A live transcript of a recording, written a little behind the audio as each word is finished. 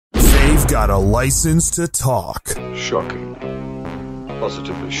got a license to talk. Shocking.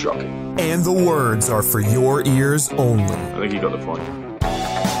 Positively shocking. And the words are for your ears only. I think you got the point.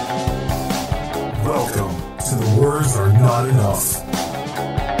 Welcome to The Words Are Not Enough.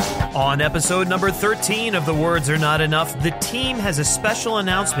 On episode number 13 of The Words Are Not Enough, the team has a special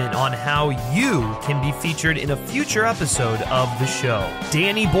announcement on how you can be featured in a future episode of the show.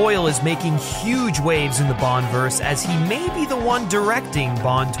 Danny Boyle is making huge waves in the Bondverse as he may be the one directing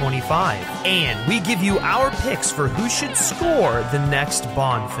Bond 25. And we give you our picks for who should score the next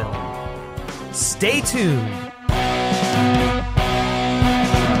Bond film. Stay tuned.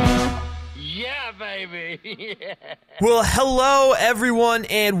 Well, hello everyone,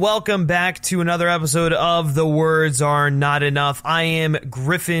 and welcome back to another episode of The Words Are Not Enough. I am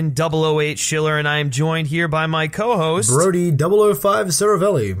Griffin 008 Schiller, and I am joined here by my co-host Brody 005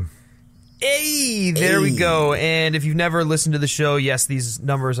 Saravelli. Hey, there we go. And if you've never listened to the show, yes, these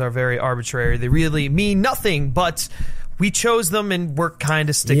numbers are very arbitrary. They really mean nothing, but we chose them and we're kind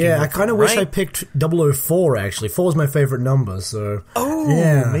of sticking with them. Yeah, I kind of wish I picked 004, actually. 4 is my favorite number, so... Oh,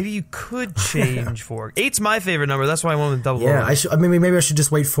 yeah. Maybe you could change 4. 8's my favorite number, that's why I went with 00. Yeah, maybe I should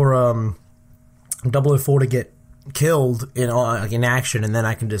just wait for 004 to get killed in action, and then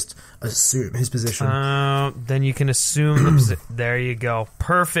I can just assume his position. Then you can assume the position. There you go.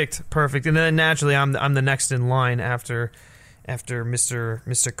 Perfect. And then naturally, I'm the next in line after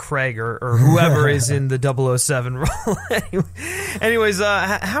Mr. Craig or whoever is in the 007 role. Anyways,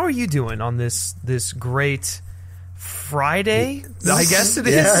 how are you doing on this great Friday? I guess it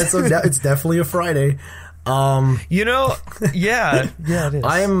is. Yeah, it's definitely a Friday. Yeah, it is.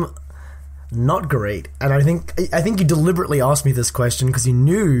 I am not great, and I think you deliberately asked me this question because you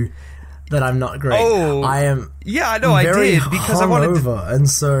knew that I'm not great. Oh, I am. Yeah, I know. I did because I wanted to. And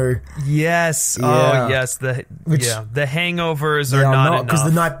so yes. Yeah. Oh, yes. The hangovers are not enough. Because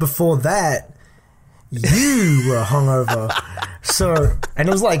the night before that, you were hungover. And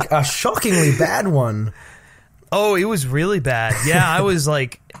it was like a shockingly bad one. Oh, it was really bad. Yeah, I was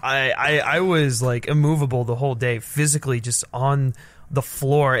like, I was like immovable the whole day, physically just on the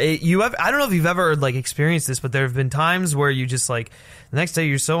floor. I don't know if you've ever like experienced this, but there have been times where you just like the next day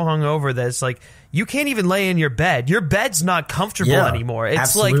you're so hungover that it's like you can't even lay in your bed. Your bed's not comfortable anymore. It's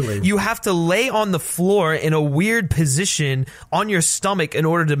absolutely. Like you have to lay on the floor in a weird position on your stomach in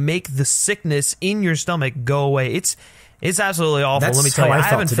order to make the sickness in your stomach go away. It's absolutely awful. That's let me tell you, I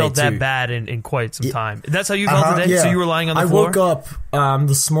haven't felt that too. bad in quite some time. That's how you felt today? Yeah. So you were lying on the floor? I woke up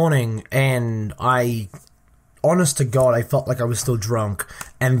this morning and honest to God, I felt like I was still drunk.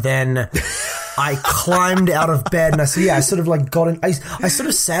 And then I climbed out of bed and I sort of like got in. I sort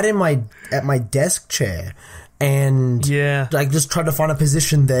of sat at my desk chair and like just tried to find a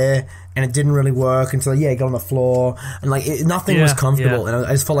position there, and it didn't really work. And so I got on the floor and like nothing was comfortable, and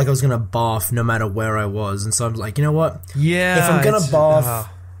I just felt like I was gonna barf no matter where I was. And so I'm like, you know what? Yeah, if I'm gonna barf,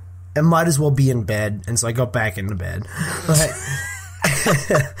 it might as well be in bed. And so I got back into bed.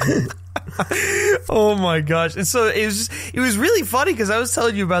 Oh my gosh. And so it was really funny because I was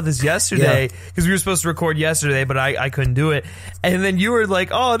telling you about this yesterday because we were supposed to record yesterday, but I couldn't do it. And then you were like,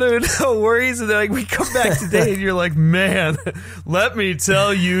 oh, dude, no worries. And then like we come back today and you're like, man, let me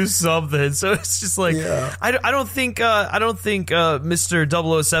tell you something. So it's just like, I don't think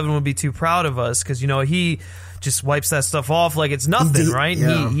Mr. 007 would be too proud of us because, he just wipes that stuff off like it's nothing, right?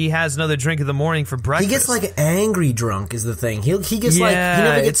 Yeah. He has another drink in the morning for breakfast. He gets like angry drunk is the thing. He gets like he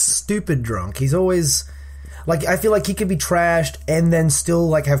never gets stupid drunk. He's always like, I feel like he could be trashed and then still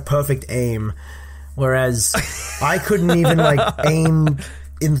like have perfect aim, whereas I couldn't even like aim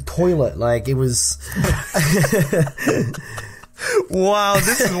in the toilet. Like it was. Wow,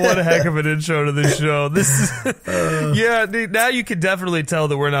 this is one heck of an intro to this show. This is, dude, now you can definitely tell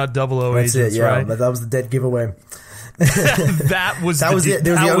that we're not 00 agents, That's it, right? But that was the dead giveaway. that was it.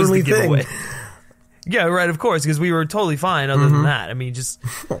 That was the only giveaway. thing. Yeah, right, of course, because we were totally fine other than that. I mean, just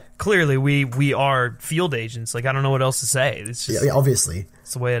clearly we are field agents. Like, I don't know what else to say. It's just, obviously.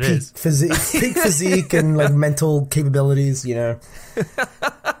 It's the way it is. Peak physique and like mental capabilities,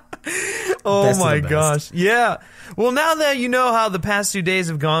 Oh my gosh. Yeah. Well, now that you know how the past 2 days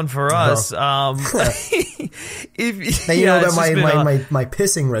have gone for us, now you know about my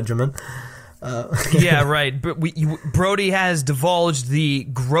pissing regimen. Yeah, right. But Brody has divulged the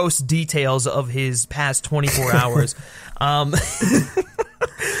gross details of his past 24 hours.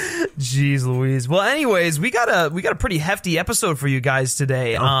 Jeez Louise. Well, anyways, we got a pretty hefty episode for you guys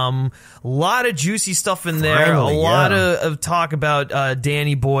today. A lot of juicy stuff in there. Finally, a lot of talk about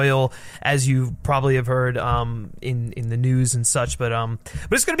Danny Boyle, as you probably have heard in the news and such. But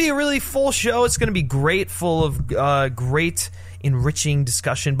it's going to be a really full show. It's going to be great, full of great enriching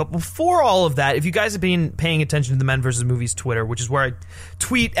discussion. But before all of that, if you guys have been paying attention to the Men vs. Movies Twitter, which is where I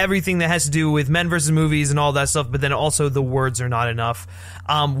tweet everything that has to do with Men vs. Movies and all that stuff, but then also the words are not enough,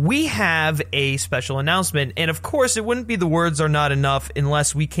 we have a special announcement. And of course, it wouldn't be the words are not enough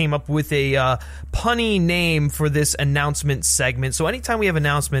unless we came up with a punny name for this announcement segment. So anytime we have an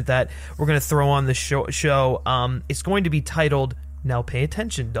announcement that we're going to throw on the show, it's going to be titled Now Pay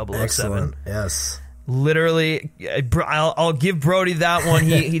Attention 007. Excellent. Yes. Literally, I'll give Brody that one.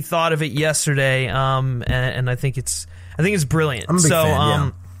 He thought of it yesterday, and I think it's brilliant. I'm a big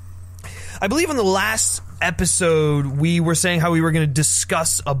fan, I believe in the last episode we were saying how we were going to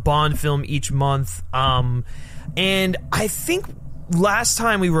discuss a Bond film each month, and I think last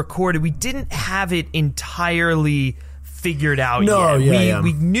time we recorded we didn't have it entirely figured out yet.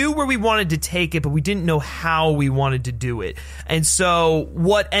 We knew where we wanted to take it, but we didn't know how we wanted to do it. And so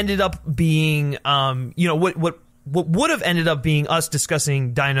what ended up being, what would have ended up being us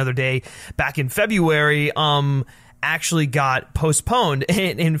discussing Die Another Day back in February, actually got postponed.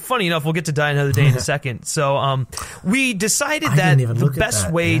 And funny enough, we'll get to Die Another Day in a second. So we decided that the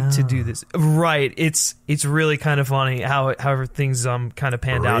best way to do this, right? It's really kind of funny how things kind of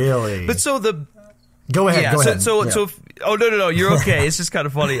panned out. But so Go ahead. Yeah, go ahead. Oh no, you're okay. It's just kind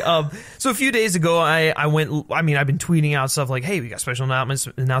of funny. So a few days ago, I've been tweeting out stuff like, "Hey, we got a special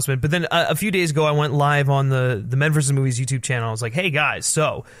announcement." But then a few days ago, I went live on the Men vs. Movies YouTube channel. I was like, "Hey guys,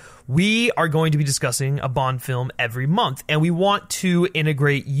 so we are going to be discussing a Bond film every month, and we want to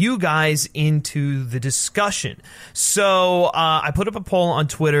integrate you guys into the discussion." So I put up a poll on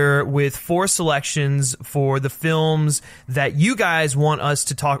Twitter with 4 selections for the films that you guys want us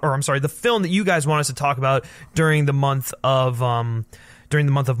to talk, or I'm sorry, the film that you guys want us to talk about during the month of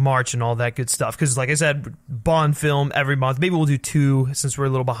March and all that good stuff. Because, like I said, Bond film every month. Maybe we'll do 2 since we're a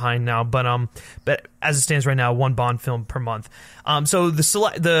little behind now. But as it stands right now, 1 Bond film per month. So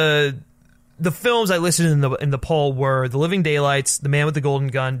the films I listed in the poll were The Living Daylights, The Man with the Golden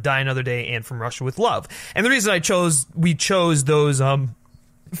Gun, Die Another Day, and From Russia with Love. And the reason we chose those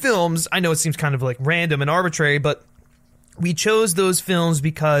films, I know it seems kind of like random and arbitrary, but we chose those films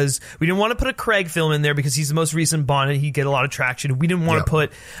because we didn't want to put a Craig film in there because he's the most recent Bond and he'd get a lot of traction. We didn't want to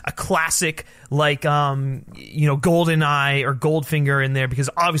put a classic like GoldenEye or Goldfinger in there because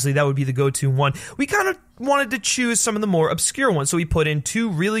obviously that would be the go-to one. We kind of wanted to choose some of the more obscure ones, so we put in 2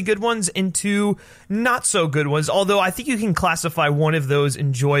 really good ones and 2 not so good ones. Although I think you can classify one of those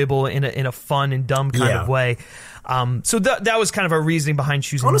enjoyable in a fun and dumb kind of way. So that was kind of our reasoning behind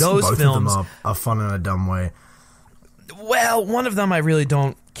choosing those both films. Of them are fun in a dumb way. Well, one of them I really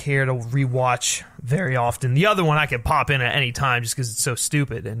don't care to rewatch very often. The other one I can pop in at any time just because it's so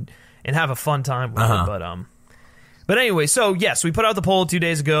stupid and have a fun time with it. But anyway, so yes, we put out the poll 2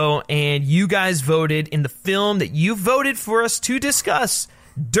 days ago, and you guys voted in the film that you voted for us to discuss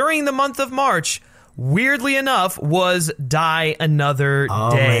during the month of March. Weirdly enough, was Die Another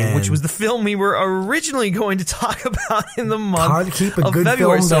Day, which was the film we were originally going to talk about in the month Can't keep a of good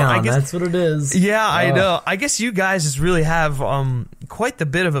February. film So down. I guess, that's what it is. Yeah, I know. I guess you guys just really have quite the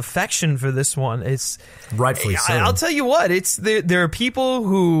bit of affection for this one. It's rightfully so. I'll tell you what. There are people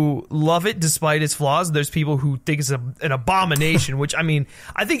who love it despite its flaws. There's people who think it's an abomination. Which I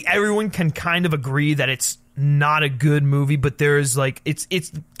think everyone can kind of agree that it's not a good movie. But there's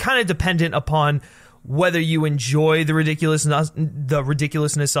it's kind of dependent upon whether you enjoy the ridiculousness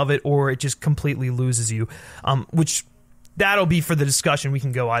of it or it just completely loses you, which that'll be for the discussion. We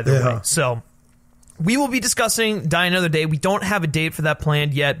can go either way. So we will be discussing Die Another Day. We don't have a date for that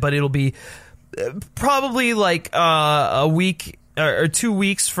planned yet, but it'll be probably like a week or 2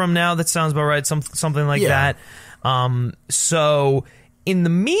 weeks from now. That sounds about right. Something like that. So in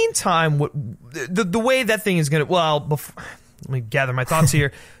the meantime, the way that thing is going to... Well, let me gather my thoughts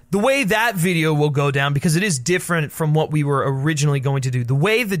here. The way that video will go down, because it is different from what we were originally going to do, the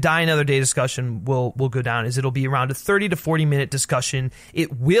way the Die Another Day discussion will go down is it'll be around a 30 to 40 minute discussion.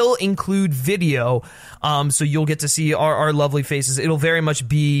 It will include video, so you'll get to see our lovely faces. It'll very much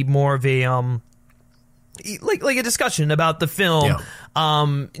be more of a like a discussion about the film,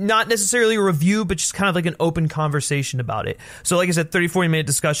 not necessarily a review, but just kind of like an open conversation about it. So like I said, 30-40 minute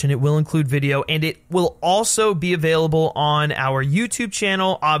discussion. It will include video, and it will also be available on our YouTube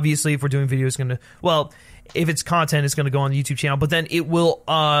channel. Obviously, if we're doing video, it's going to, well, if it's content, it's going to go on the YouTube channel, but then it will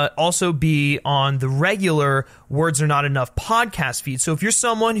also be on the regular Words Are Not Enough podcast feed. So if you're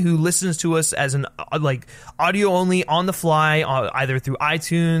someone who listens to us as an audio only on the fly, either through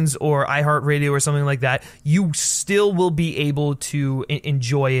iTunes or iHeartRadio or something like that, you still will be able to to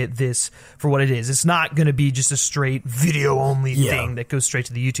enjoy this for what it is. It's not going to be just a straight video only thing that goes straight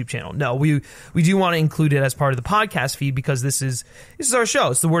to the YouTube channel. No, we do want to include it as part of the podcast feed because this is our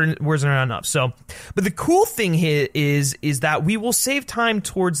show. It's the words are not enough. So, but the cool thing here is that we will save time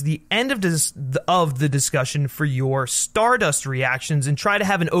towards the end of the discussion for your Stardust reactions and try to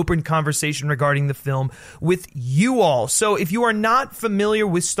have an open conversation regarding the film with you all. So if you are not familiar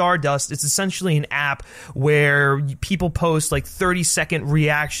with Stardust, it's essentially an app where people post like 30-second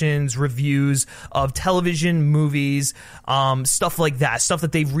reactions, reviews of television, movies, stuff like that, stuff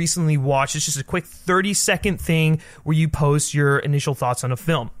that they've recently watched. It's just a quick 30-second thing where you post your initial thoughts on a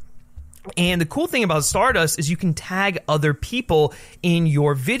film. And the cool thing about Stardust is you can tag other people in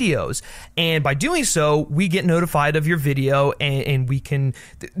your videos. And by doing so, we get notified of your video and we can,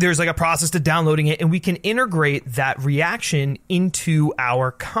 there's like a process to downloading it and we can integrate that reaction into our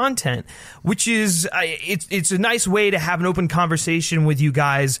content, which is, it's a nice way to have an open conversation with you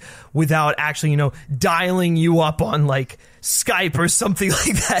guys without actually, dialing you up on like Skype or something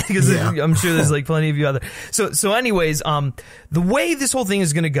like that, because I'm sure there's like plenty of you other. So anyways, the way this whole thing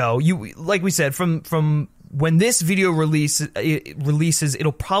is going to go, like we said, from when this video releases,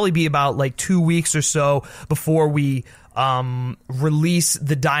 it'll probably be about like 2 weeks or so before we release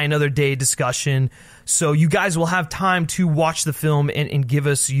the Die Another Day discussion. So you guys will have time to watch the film and give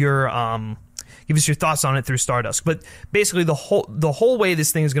us your thoughts on it through Stardust. But basically the whole way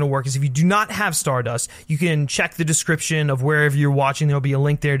this thing is going to work is if you do not have Stardust, you can check the description of wherever you're watching. There'll be a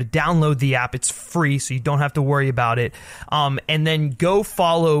link there to download the app. It's free, so you don't have to worry about it. And then go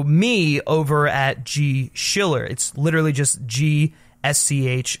follow me over at G Schiller. It's literally just GSCHILLER.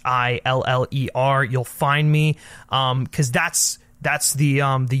 You'll find me because that's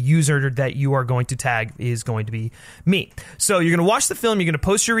the user that you are going to tag is going to be me. So you're going to watch the film, you're going to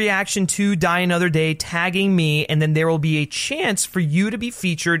post your reaction to Die Another Day, tagging me, and then there will be a chance for you to be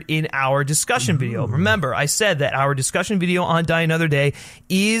featured in our discussion video. Remember, I said that our discussion video on Die Another Day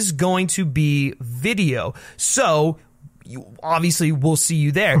is going to be video. So obviously we'll see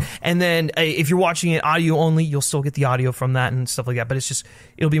you there. And then if you're watching it audio only, you'll still get the audio from that and stuff like that. But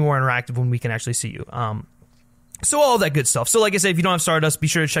it'll be more interactive when we can actually see you. So all that good stuff. So like I said, if you don't have Stardust, be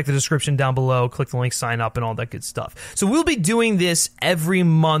sure to check the description down below, click the link, sign up, and all that good stuff. So we'll be doing this every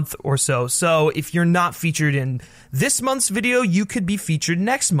month or so. So if you're not featured in this month's video, you could be featured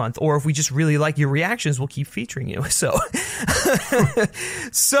next month. Or if we just really like your reactions, we'll keep featuring you. So,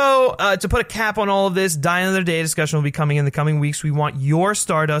 to put a cap on all of this, Die Another Day discussion will be coming in the coming weeks. We want your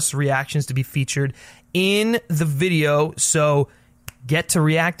Stardust reactions to be featured in the video. So get to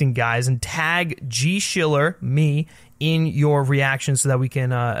reacting, guys, and tag G Schiller, me, in your reaction so that we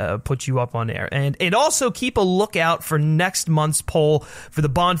can put you up on air. And also keep a lookout for next month's poll for the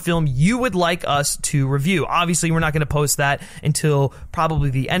Bond film you would like us to review. Obviously, we're not going to post that until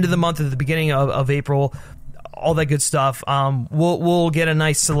probably the end of the month or the beginning of April. All that good stuff. We'll get a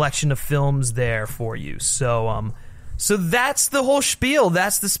nice selection of films there for you. So that's the whole spiel.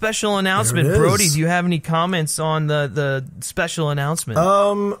 That's the special announcement. Brody, do you have any comments on the special announcement?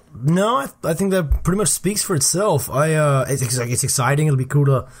 No, I think that pretty much speaks for itself. It's exciting. It'll be cool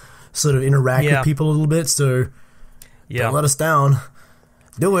to sort of interact with people a little bit. So don't let us down.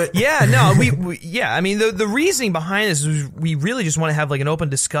 Do it. Yeah, no, I mean, the reasoning behind this is we really just want to have like an open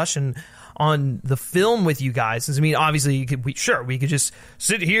discussion on the film with you guys. I mean, obviously, we could just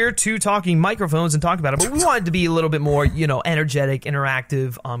sit here, two talking microphones, and talk about it. But we wanted to be a little bit more, energetic,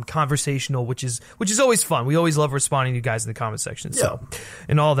 interactive, conversational, which is always fun. We always love responding to you guys in the comment section,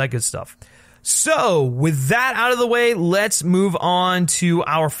 and all that good stuff. So, with that out of the way, let's move on to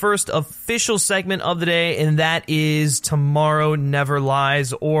our first official segment of the day, and that is Tomorrow Never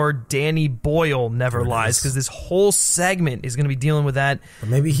Lies, or Danny Boyle Never Lies, because this whole segment is going to be dealing with that. Or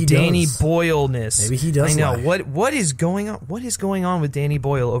maybe he Danny does. Boyle-ness. Maybe he does. I know. Lie. What is going on? What is going on with Danny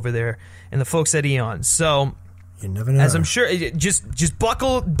Boyle over there and the folks at Eon? So, you never know. as I'm sure, just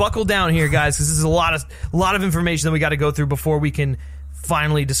buckle down here, guys, because this is a lot of information that we got to go through before we can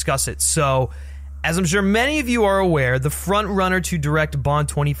finally discuss it. So, as I'm sure many of you are aware, the front runner to direct Bond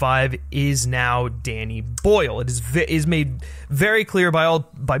 25 is now Danny Boyle. It is made very clear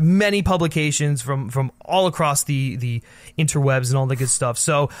by many publications from all across the interwebs and all the good stuff.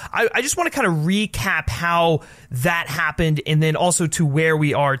 So I just want to kind of recap how that happened and then also to where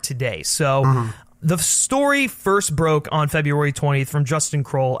we are today. So the story first broke on February 20th from Justin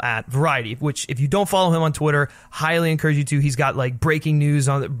Kroll at Variety, which if you don't follow him on Twitter, highly encourage you to. He's got like breaking news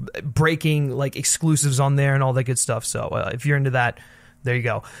on breaking like exclusives on there and all that good stuff. So if you're into that, There you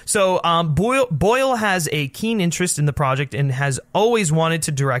go. So Boyle has a keen interest in the project and has always wanted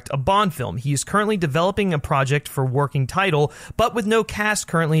to direct a Bond film. He is currently developing a project for working title, but with no cast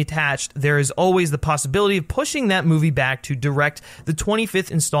currently attached, there is always the possibility of pushing that movie back to direct the 25th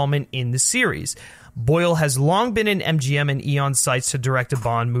installment in the series. Boyle has long been in MGM and Eon sights to direct a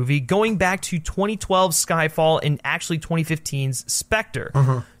Bond movie, going back to 2012's Skyfall and actually 2015's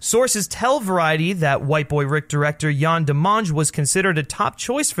Spectre. Sources tell Variety that White Boy Rick director Yann Demange was considered a top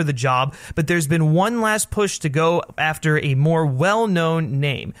choice for the job, but there's been one last push to go after a more well-known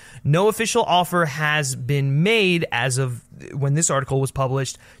name. No official offer has been made as of when this article was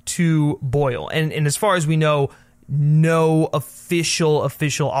published to Boyle. And as far as we know, no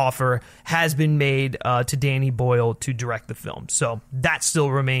official offer has been made to Danny Boyle to direct the film. So that still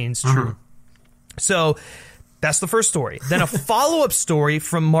remains true. So that's the first story. Then a follow-up story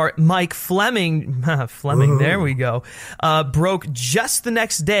from Mike Fleming, there we go, broke just the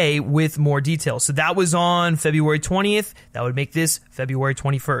next day with more details. So that was on February 20th. That would make this February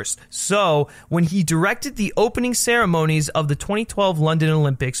 21st. So when he directed the opening ceremonies of the 2012 London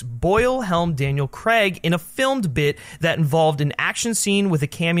Olympics, Boyle helmed Daniel Craig in a filmed bit that involved an action scene with a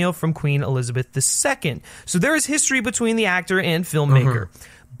cameo from Queen Elizabeth II. So there is history between the actor and filmmaker.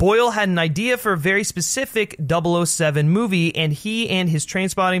 Boyle had an idea for a very specific 007 movie, and he and his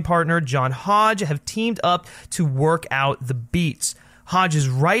Trainspotting partner, John Hodge, have teamed up to work out the beats. Hodge is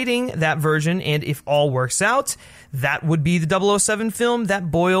writing that version, and if all works out, that would be the 007 film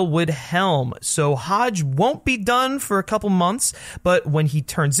that Boyle would helm. So Hodge won't be done for a couple months, but when he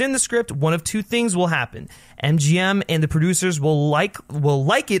turns in the script, one of two things will happen. MGM and the producers will like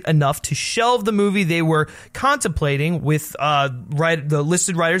it enough to shelve the movie they were contemplating with the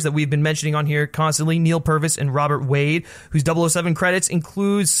listed writers that we've been mentioning on here constantly, Neil Purvis and Robert Wade, whose 007 credits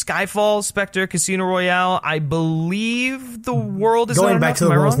includes Skyfall, Spectre, Casino Royale. I believe The World Is Not Enough. Going back to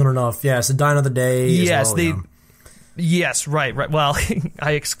The World Is Not Enough. Yeah, so Die Another Day. Yes, as well, yeah. Yes, right. Well,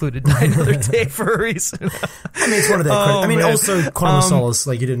 I excluded Die Another Day for a reason. I mean, it's one of their credits. I mean, also Quantum of Solace,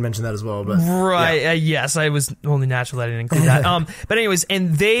 like you didn't mention that as well. But right, yeah. Yes, I was only natural that I didn't include that. But anyways,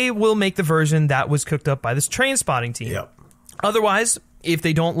 and they will make the version that was cooked up by this Trainspotting team. Yep. Otherwise, if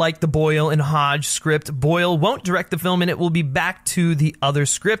they don't like the Boyle and Hodge script, Boyle won't direct the film and it will be back to the other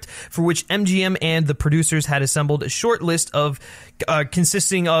script, for which MGM and the producers had assembled a short list of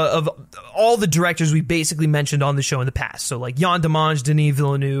consisting of all the directors we basically mentioned on the show in the past. So like Yann Demange, Denis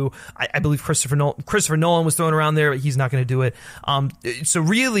Villeneuve, I believe Christopher Nolan was thrown around there, but he's not going to do it. So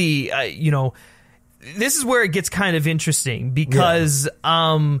really, this is where it gets kind of interesting because...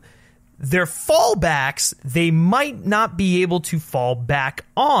 Yeah. Their fallbacks, they might not be able to fall back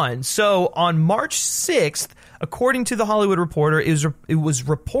on. So on March 6th, according to The Hollywood Reporter, it was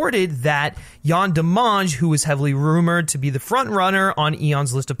reported that Yann Demange, who was heavily rumored to be the frontrunner on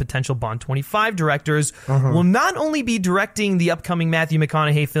Eon's list of potential Bond 25 directors, will not only be directing the upcoming Matthew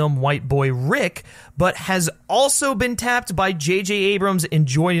McConaughey film White Boy Rick, but has also been tapped by J.J. Abrams and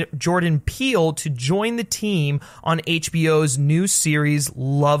Jordan Peele to join the team on HBO's new series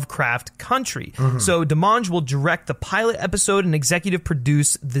Lovecraft Country. So Demange will direct the pilot episode and executive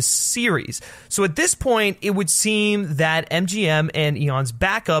produce the series. So at this point, it would seem that MGM and Eon's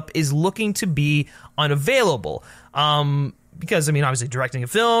backup is looking to be unavailable. Because, I mean, obviously directing a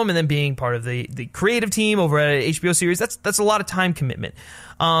film and then being part of the creative team over at an HBO series, that's a lot of time commitment.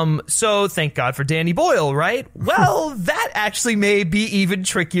 So thank God for Danny Boyle, right? Well, that actually may be even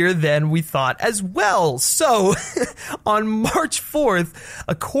trickier than we thought as well. So on March 4th,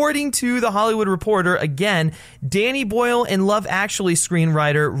 according to The Hollywood Reporter, again, Danny Boyle and Love Actually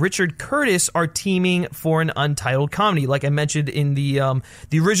screenwriter Richard Curtis are teaming for an untitled comedy. Like I mentioned in the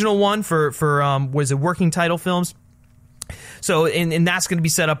original one for was it Working Title Films? So, and that's going to be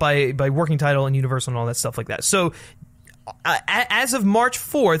set up by Working Title and Universal and all that stuff like that. So, as of March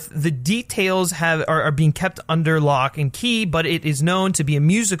 4th, the details are being kept under lock and key, but it is known to be a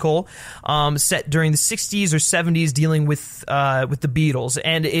musical set during the 60s or 70s dealing with the Beatles.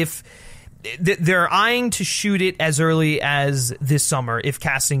 And if they're eyeing to shoot it as early as this summer if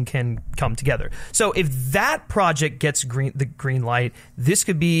casting can come together. So, if that project gets the green light, this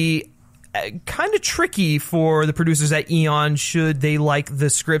could be kind of tricky for the producers at Eon should they like the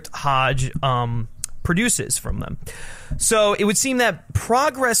script Hodge produces from them. So it would seem that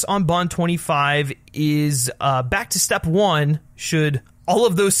progress on Bond 25 is back to step one should all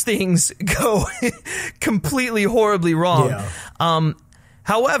of those things go completely horribly wrong. Yeah.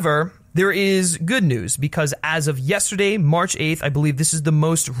 However, there is good news because as of yesterday, March 8th, I believe this is the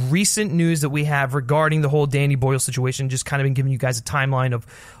most recent news that we have regarding the whole Danny Boyle situation, just kind of been giving you guys a timeline of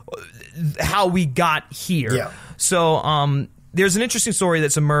how we got here. Yeah. So there's an interesting story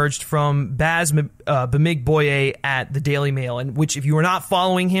that's emerged from Baz Bamig Boye at the Daily Mail, in which, if you are not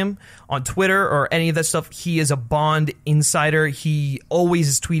following him on Twitter or any of that stuff, he is a Bond insider. He always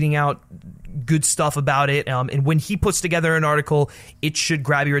is tweeting out good stuff about it, and when he puts together an article, it should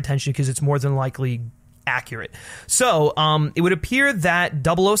grab your attention because it's more than likely accurate. So it would appear that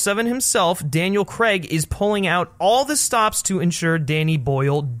 007 himself, Daniel Craig, is pulling out all the stops to ensure Danny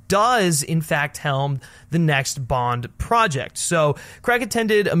Boyle does in fact helm the next Bond project. So Craig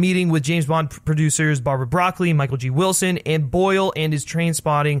attended a meeting with James Bond producers Barbara Broccoli, Michael G. Wilson, and Boyle and his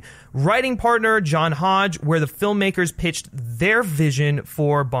Trainspotting writing partner John Hodge, where the filmmakers pitched their vision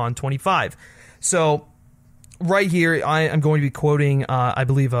for Bond 25. So right here, I'm going to be quoting, I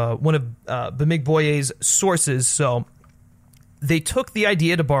believe, one of Bamig Boye's sources. So they took the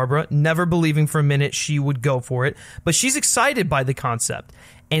idea to Barbara, never believing for a minute she would go for it, but she's excited by the concept.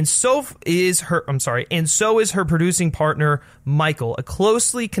 And so is her producing partner, Michael, a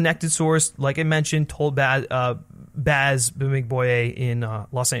closely connected source, like I mentioned, told Baz Bamig Boye in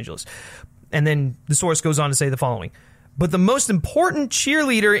Los Angeles. And then the source goes on to say the following. But the most important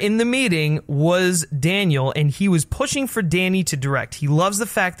cheerleader in the meeting was Daniel, and he was pushing for Danny to direct. He loves the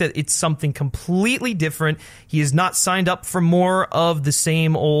fact that it's something completely different. He is not signed up for more of the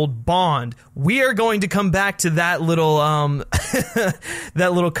same old Bond. We are going to come back to that little that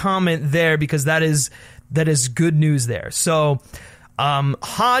little comment there, because that is good news there. So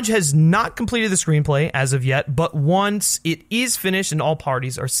Hodge has not completed the screenplay as of yet, but once it is finished and all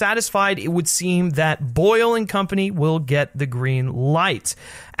parties are satisfied, it would seem that Boyle and company will get the green light.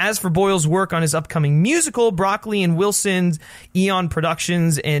 As for Boyle's work on his upcoming musical, Broccoli and Wilson's Eon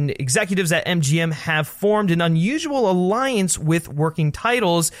Productions and executives at MGM have formed an unusual alliance with working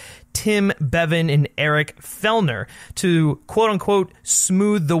titles Tim Bevan and Eric Fellner to quote-unquote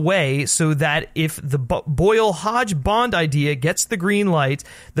smooth the way so that if the Boyle-Hodge Bond idea gets the green light,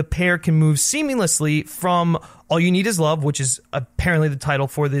 the pair can move seamlessly from All You Need Is Love, which is apparently the title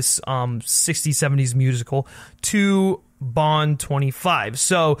for this 60s, 70s musical, to Bond 25.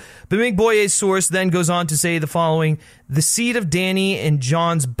 So Bamig Boye's source then goes on to say the following: the seed of Danny and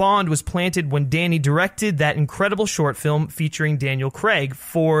John's Bond was planted when Danny directed that incredible short film featuring Daniel Craig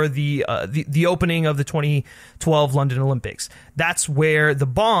for the opening of the 2012 London Olympics. That's where the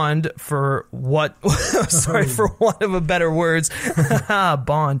Bond, for want of a better words,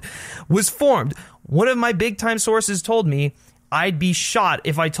 Bond, was formed. One of my big time sources told me, I'd be shot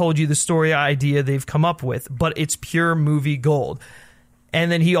if I told you the story idea they've come up with, but it's pure movie gold. And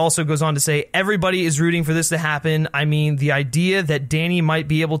then he also goes on to say, everybody is rooting for this to happen. I mean, the idea that Danny might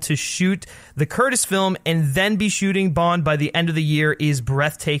be able to shoot the Curtis film and then be shooting Bond by the end of the year is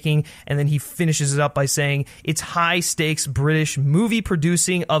breathtaking. And then he finishes it up by saying, it's high stakes British movie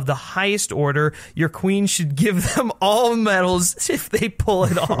producing of the highest order. Your queen should give them all medals if they pull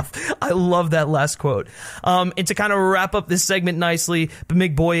it off. I love that last quote. And to kind of wrap up this segment nicely,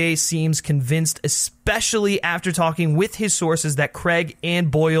 Bamig Boye seems convinced, especially after talking with his sources, that Craig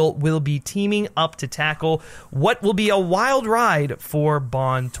and Boyle will be teaming up to tackle what will be a wild ride for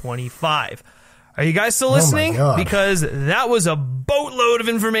Bond 25. Are you guys still listening? Because that was a boatload of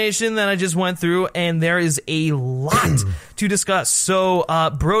information that I just went through, and there is a lot to discuss. So,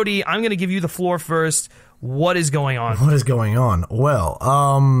 Brody, I'm going to give you the floor first. What is going on? What is going on? Well,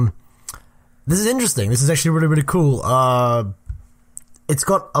 this is interesting. This is actually really, really cool. It's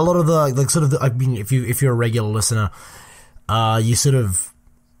got a lot of I mean, if you're a regular listener, you sort of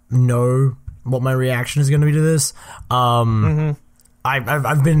know what my reaction is going to be to this.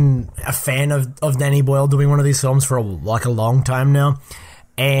 I've been a fan of Danny Boyle doing one of these films for a long time now,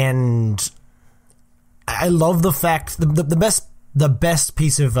 and I love the fact the best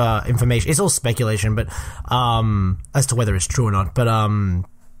piece of information. It's all speculation, but as to whether it's true or not. But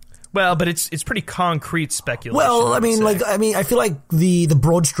well, but it's pretty concrete speculation. Well, I feel like the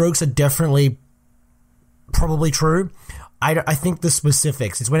broad strokes are definitely probably true. I think the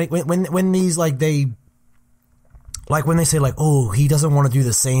specifics. It's when these when they say oh, he doesn't want to do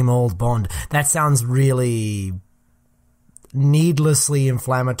the same old Bond. That sounds really needlessly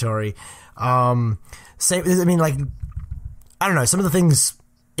inflammatory. I don't know. Some of the things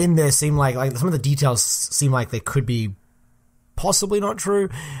in there seem like some of the details seem like they could be possibly not true,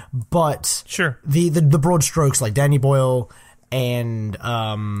 but sure. The broad strokes, like Danny Boyle and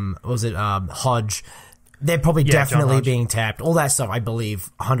Hodge, they're probably definitely being tapped. All that stuff, I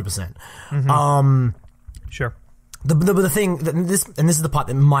believe, 100%. Sure. The thing, this is the part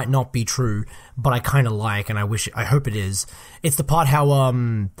that might not be true, but I kind of like, and I hope it is. It's the part how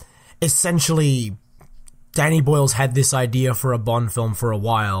essentially Danny Boyle's had this idea for a Bond film for a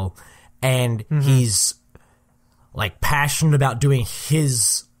while, and he's like passionate about doing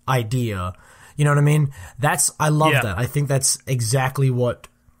his idea. You know what I mean? I love that. I think that's exactly what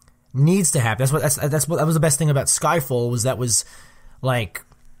needs to happen. That was the best thing about Skyfall, was that was like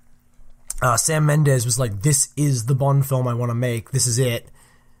Sam Mendes was like, this is the Bond film I want to make. This is it.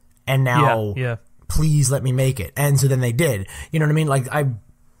 And now please let me make it. And so then they did. You know what I mean? Like,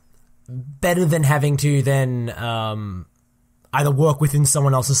 better than having to then either work within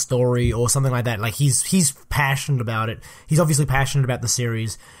someone else's story or something like that. Like, he's passionate about it. He's obviously passionate about the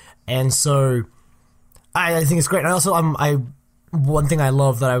series. And so I think it's great. And also, one thing I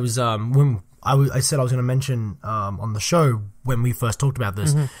love that I was when I said I was going to mention on the show when we first talked about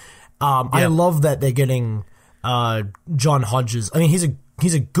this. I love that they're getting John Hodges. I mean, he's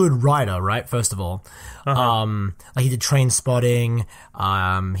a good writer, right? First of all, like he did Train Spotting.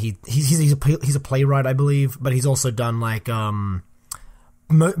 He's a playwright, I believe, but he's also done like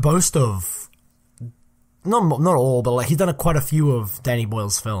most of not all, but like he's done quite a few of Danny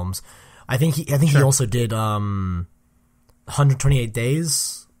Boyle's films. I think he also did 128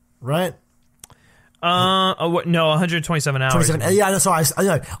 Days, right? No, 127 hours. 27, yeah, that's right.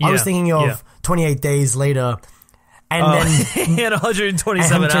 I was thinking of 28 Days Later, and then he had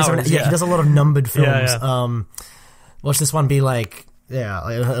 127 hours. Yeah, he does a lot of numbered films. Watch this one be like,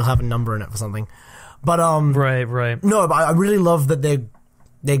 it'll have a number in it for something. But right. No, but I really love that they're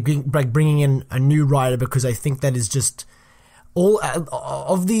like bringing in a new writer, because I think that is just all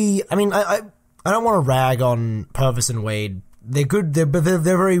of the. I mean, I don't want to rag on Purvis and Wade. They're good. They're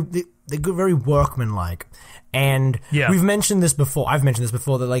good, very workmanlike. And we've mentioned this before. I've mentioned this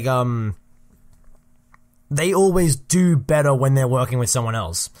before, that like they always do better when they're working with someone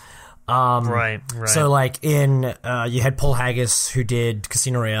else. Right. So like in you had Paul Haggis, who did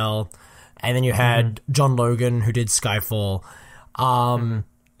Casino Royale, and then you had John Logan, who did Skyfall. And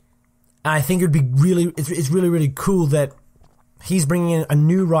I think it's really, really cool that he's bringing in a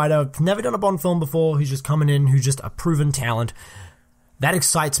new writer, never done a Bond film before, who's just coming in, who's just a proven talent. That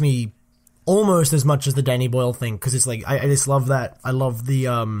excites me almost as much as the Danny Boyle thing, because it's like, I just love that. I love the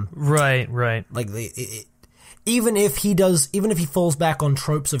right. Like even if he falls back on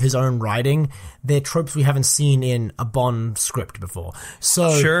tropes of his own writing, they're tropes we haven't seen in a Bond script before.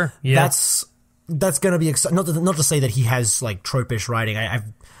 So sure, that's going to be exciting. Not to say that he has like trope-ish writing.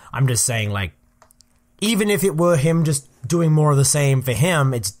 I'm just saying, like, even if it were him just doing more of the same for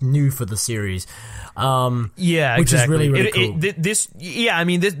him, it's new for the series. Which is really, really cool.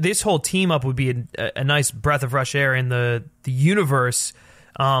 This whole team up would be a nice breath of fresh air in the universe.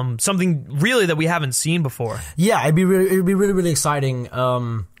 Something really that we haven't seen before. Yeah, it'd be really, really exciting.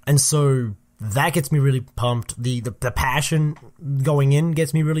 And so that gets me really pumped. The passion going in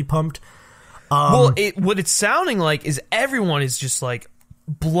gets me really pumped. What it's sounding like is everyone is just like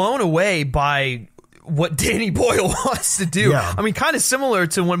blown away by what Danny Boyle wants to do. Yeah. I mean, kind of similar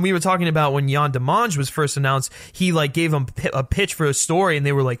to when we were talking about when Yann Demange was first announced. He like gave him a pitch for a story, and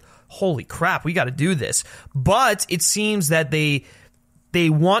they were like, "Holy crap, we got to do this!" But it seems that they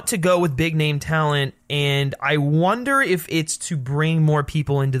want to go with big name talent, and I wonder if it's to bring more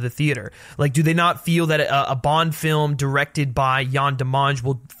people into the theater. Like, do they not feel that a Bond film directed by Yann Demange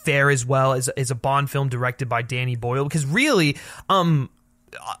will fare as well as a Bond film directed by Danny Boyle? Because really,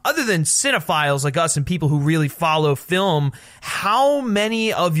 other than cinephiles like us and people who really follow film, how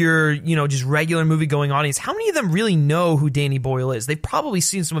many of your, just regular movie-going audience, how many of them really know who Danny Boyle is? They've probably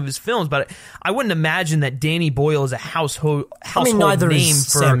seen some of his films, but I wouldn't imagine that Danny Boyle is a household neither name is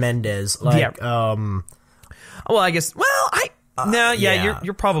for Sam Mendes. Like, well, I guess. Well,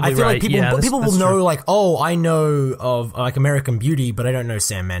 you're probably I feel right. Like people will know, like, oh, I know of like American Beauty, but I don't know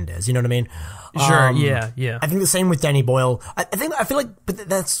Sam Mendes. You know what I mean? Sure. Yeah. I think the same with Danny Boyle. I feel like, but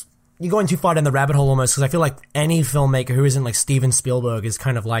that's, you're going too far down the rabbit hole almost, because I feel like any filmmaker who isn't like Steven Spielberg is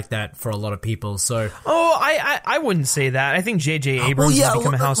kind of like that for a lot of people. So, I wouldn't say that. I think J.J. Abrams has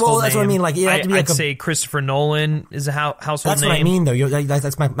become a household name. That's what I mean. Like, I'd say Christopher Nolan is a household name. That's what I mean, though.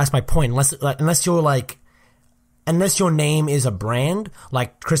 That's my point. Unless your name is a brand,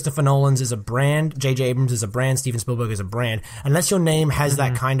 like Christopher Nolan's is a brand, J.J. Abrams is a brand, Steven Spielberg is a brand. Unless your name has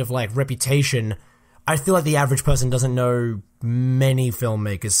that kind of like reputation, I feel like the average person doesn't know many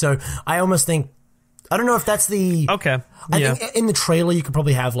filmmakers. So I almost think, I don't know if that's the... Okay. I think in the trailer you could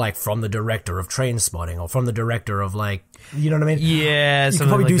probably have like from the director of Train Spotting, or from the director of like, you know what I mean? Yeah, you could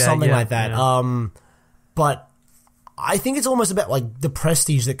probably do something like that. Yeah. But I think it's almost about like the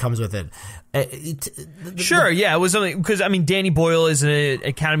prestige that comes with it. Sure, yeah, it was something, because I mean, Danny Boyle is an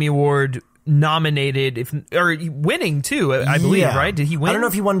Academy Award nominated, or winning too, I believe, right? Did he win? I don't know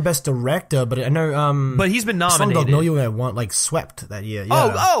if he won Best Director, but I know. But he's been nominated. Slumdog Millionaire won, swept that year.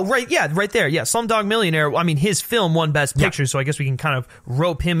 Yeah. Oh, right, yeah, right there, yeah. Slumdog Millionaire. I mean, his film won Best Picture, so I guess we can kind of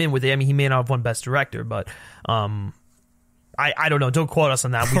rope him in with it. I mean, he may not have won Best Director, but I don't know. Don't quote us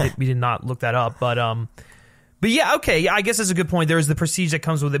on that. We did not look that up, but yeah, okay. Yeah, I guess that's a good point. There's the prestige that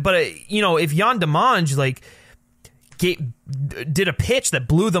comes with it, but if Yann Demange did a pitch that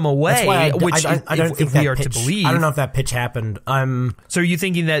blew them away, I don't think if we are to believe. I don't know if that pitch happened. So are you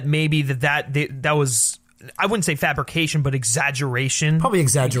thinking that maybe that was, I wouldn't say fabrication, but exaggeration? Probably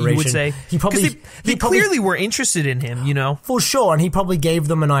exaggeration. You would say they clearly were interested in him, for sure. And he probably gave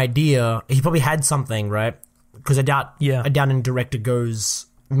them an idea. He probably had something, right? Because I doubt a director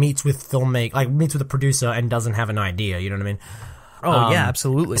meets with meets with a producer and doesn't have an idea. You know what I mean? Oh, yeah,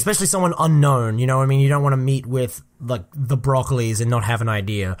 absolutely. Especially someone unknown, you know what I mean? You don't want to meet with, the Broccolis and not have an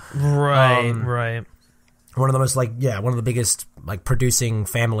idea. Right, right. One of the most, one of the biggest, producing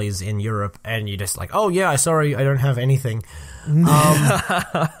families in Europe, and you're just oh, yeah, sorry, I don't have anything.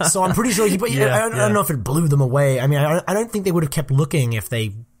 So I'm pretty sure I don't know if it blew them away. I mean, I don't think they would have kept looking if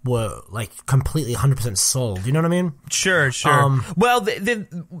they were completely 100% sold. You know what I mean? Sure. Well, so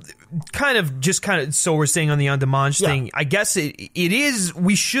we're staying on the Yann Demange thing. I guess it is.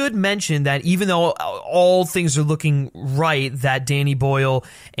 We should mention that even though all things are looking right, that Danny Boyle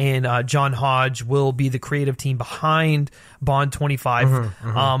and John Hodge will be the creative team behind Bond 25.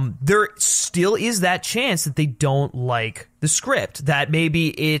 There still is that chance that they don't like the script, that maybe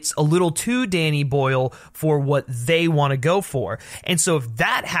it's a little too Danny Boyle for what they want to go for. And so if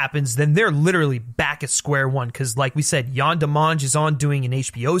that happens, then they're literally back at square one, because like we said, Yann Demange is on doing an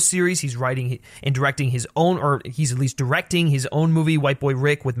HBO series. He's writing and directing his own, or he's at least directing his own movie, White Boy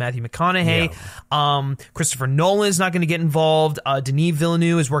Rick, with Matthew McConaughey. Christopher Nolan is not going to get involved. Denis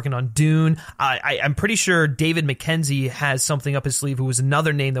Villeneuve is working on Dune. I'm pretty sure David Mackenzie has something up his sleeve, who was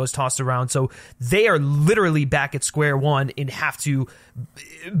another name that was tossed around. So they are literally back at square one and have to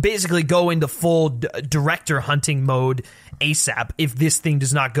basically go into full director hunting mode ASAP if this thing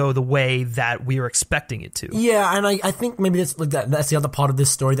does not go the way that we are expecting it to. Yeah, and I think maybe that's the other part of this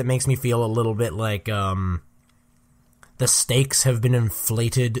story that makes me feel a little bit like the stakes have been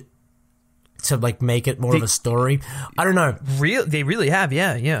inflated to make it more of a story. I don't know. They really have,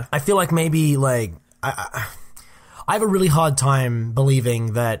 yeah. I feel like maybe I have a really hard time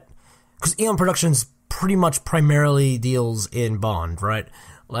believing that, because Eon Productions pretty much primarily deals in Bond, right?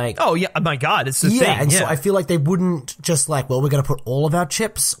 Oh yeah, my God, it's the thing. And so I feel like they wouldn't just we're going to put all of our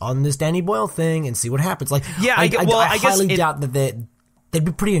chips on this Danny Boyle thing and see what happens. I highly doubt that they'd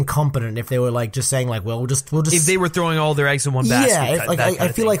be pretty incompetent if they were just saying we'll just if they were throwing all their eggs in one basket. Yeah, I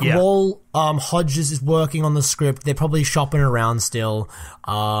feel like while Hodges is working on the script, they're probably shopping around still.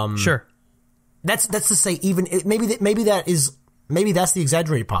 Sure. That's to say, maybe that's the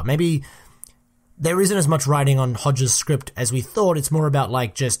exaggerated part. Maybe there isn't as much writing on Hodges' script as we thought. It's more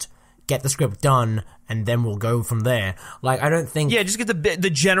about just get the script done and then we'll go from there. I don't think. Yeah, just get the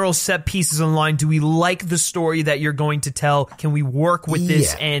general set pieces in line. Do we like the story that you're going to tell? Can we work with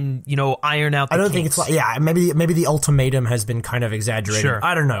this and iron out the I don't kinks? think it's maybe the ultimatum has been kind of exaggerated. Sure.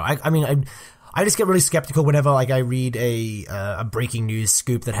 I don't know. I mean, I just get really skeptical whenever I read a breaking news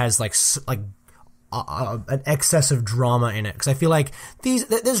scoop that has an excess of drama in it, because I feel like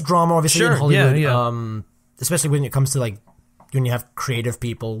there's drama obviously in Hollywood, especially when it comes to when you have creative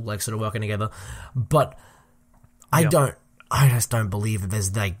people sort of working together. But I just don't believe that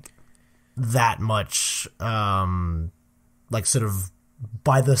there's that much sort of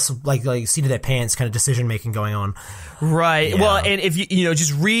by the seat of their pants kind of decision making going on. Right. Yeah. Well, and if you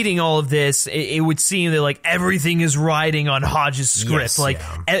just reading all of this, it would seem that everything is riding on Hodges' script.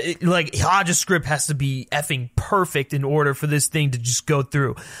 Yes, Hodges' script has to be effing perfect in order for this thing to just go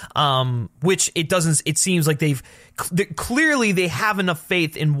through. Which it doesn't. It seems like they have enough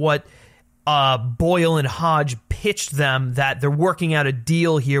faith in what Boyle and Hodge pitched them, that they're working out a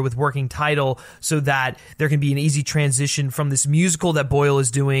deal here with working title so that there can be an easy transition from this musical that Boyle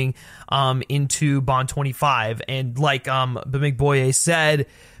is doing into Bond 25. And Bamig Boye said,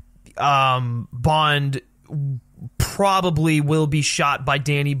 Bond probably will be shot by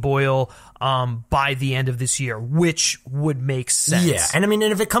Danny Boyle by the end of this year, which would make sense. Yeah, and I mean,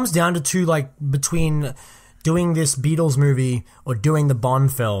 and if it comes down to two, between doing this Beatles movie or doing the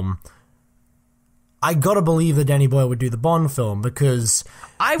Bond film, I gotta believe that Danny Boyle would do the Bond film, because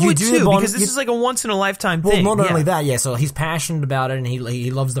I would too, because this is a once in a lifetime thing. Well, not only that, so he's passionate about it and he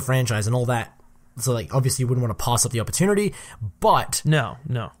loves the franchise and all that. So obviously you wouldn't want to pass up the opportunity, but no,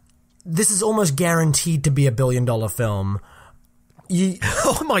 this is almost guaranteed to be $1 billion film.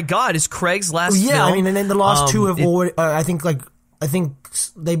 Oh my God! Is Craig's last? Yeah, film? I mean, and then the last two have already. I think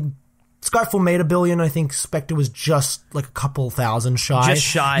Skyfall made $1 billion. I think Spectre was just like a couple thousand shy. Just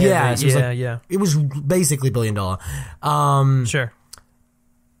shy. Yeah, of it. so it was basically $1 billion. Sure.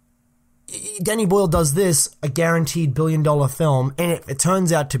 Danny Boyle does this, a guaranteed $1 billion film, and if it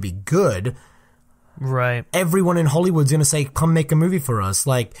turns out to be good, right? Everyone in Hollywood's gonna say, "Come make a movie for us."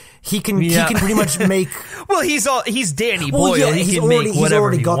 Like he can pretty much make. Well, he's Danny Boyle. Yeah, he can already, make whatever he's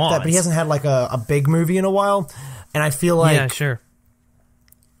already got wants. that, but he hasn't had like a big movie in a while, and I feel like yeah, sure.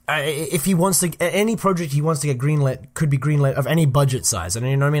 If he wants to, any project he wants to get greenlit could be greenlit of any budget size. And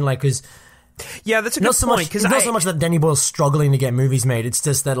you know what I mean? Like, because that's a good point. Because it's not so much that Danny Boyle's struggling to get movies made. It's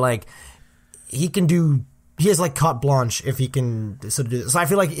just that like he has like carte blanche if he can sort of do this. So I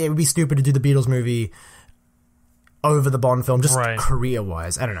feel like it would be stupid to do the Beatles movie over the Bond film, just career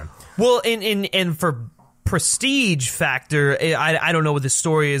wise. I don't know. Well, and for prestige factor, I don't know what the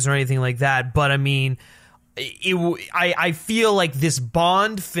story is or anything like that, but I mean. I feel like this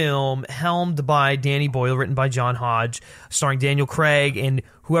Bond film, helmed by Danny Boyle, written by John Hodge, starring Daniel Craig and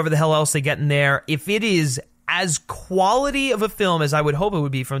whoever the hell else they get in there, if it is as quality of a film as I would hope it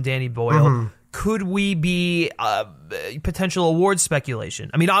would be from Danny Boyle, could we be potential award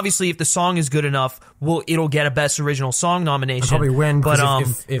speculation? I mean, obviously, if the song is good enough, it'll get a Best Original Song nomination. It'll probably win, but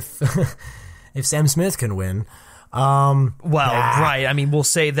if Sam Smith can win. Right. I mean, we'll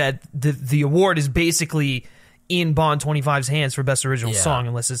say that the award is basically in Bond 25's hands for Best Original Song,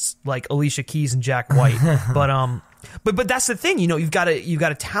 unless it's like Alicia Keys and Jack White. but that's the thing. You know, you've got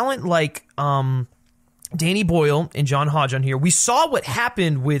a talent like Danny Boyle and John Hodge on here. We saw what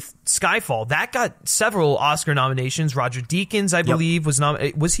happened with Skyfall. That got several Oscar nominations. Roger Deakins, I believe,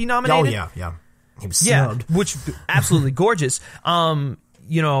 was he nominated? Oh yeah. He was snubbed. Which absolutely gorgeous.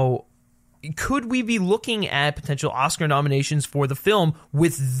 You know. Could we be looking at potential Oscar nominations for the film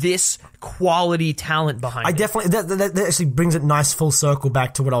with this quality talent behind it? Definitely that actually brings it nice full circle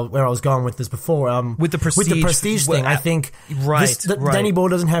back to where I was going with this before. With the prestige thing, I think Danny Boyle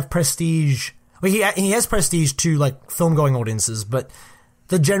doesn't have prestige. Well, he has prestige to like film going audiences, but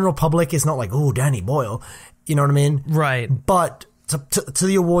the general public is not like, oh, Danny Boyle. You know what I mean? Right. But to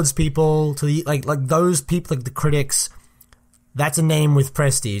the awards people, to the like those people, like the critics. That's a name with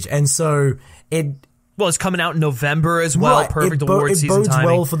prestige, and so it's coming out in November as well. Right. Perfect award season timing. It bodes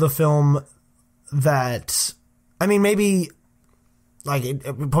well for the film. That maybe like it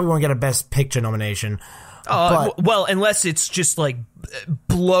probably won't get a Best Picture nomination. Well, unless it's just like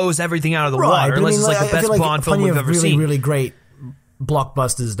blows everything out of the water. Unless it's like the best Bond film we've ever seen. Really great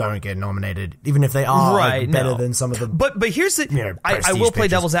blockbusters don't get nominated, even if they are better than some of them. But here's the I will play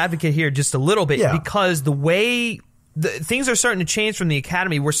devil's advocate here just a little bit because the way. Things are starting to change from the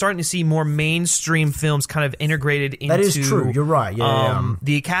Academy. We're starting to see more mainstream films kind of integrated into... That is true. You're right.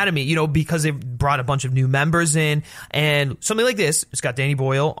 The Academy, because they've brought a bunch of new members in. And something like this, it's got Danny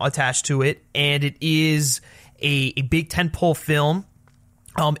Boyle attached to it. And it is a big tentpole film.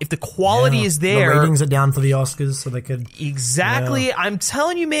 If the quality is there... The ratings are down for the Oscars, so they could... Exactly. Yeah. I'm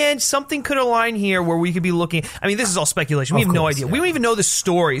telling you, man, something could align here where we could be looking... I mean, this is all speculation. We have no idea. Yeah. We don't even know the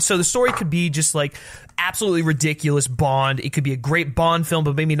story. So the story could be just like absolutely ridiculous Bond. It could be a great Bond film,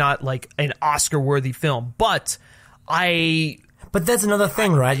 but maybe not like an Oscar-worthy film. But that's another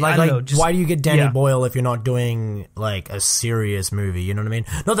thing, right? Like why do you get Danny Boyle if you're not doing like a serious movie? You know what I mean?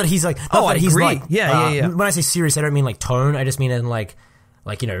 Not that he's like... I agree. Like, When I say serious, I don't mean like tone. I just mean in like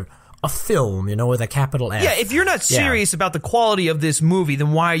a film, with a capital F. Yeah, if you're not serious about the quality of this movie,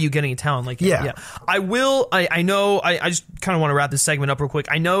 then why are you getting a talent like that? Yeah. I know, I just kind of want to wrap this segment up real quick.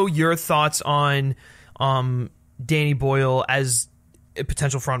 I know your thoughts on Danny Boyle as a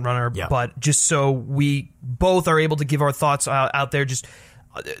potential frontrunner, but just so we both are able to give our thoughts out there, just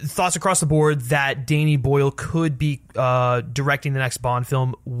thoughts across the board that Danny Boyle could be directing the next Bond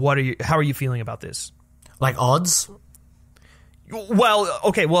film. How are you feeling about this? Like odds? Well,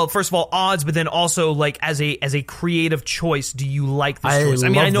 okay. Well, first of all, odds, but then also like as a creative choice, do you like this choice? I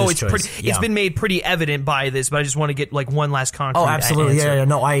mean, I know it's pretty. It's been made pretty evident by this, but I just want to get like one last concrete. Oh, absolutely. answer. Yeah.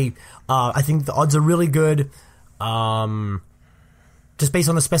 No, I think the odds are really good. Just based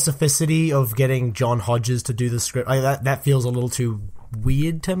on the specificity of getting John Hodges to do the script, that feels a little too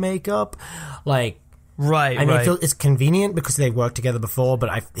weird to make up. Like. Right, I mean, I feel it's convenient because they worked together before,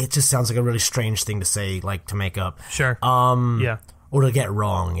 but it just sounds like a really strange thing to say, like, to make up. Sure. Or to get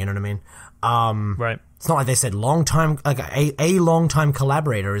wrong, you know what I mean? Right. It's not like they said a long-time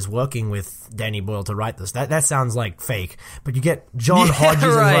collaborator is working with Danny Boyle to write this. That sounds like fake. But you get John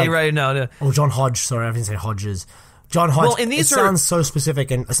Hodges. Right, no. Oh, John Hodge, sorry, I didn't say Hodges. John Hodge, sounds so specific,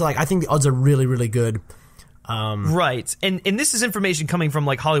 and so, like, I think the odds are really, really good. Right, and this is information coming from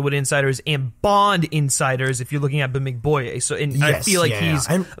like Hollywood insiders and Bond insiders. If you're looking at McBoy, so and I feel like he's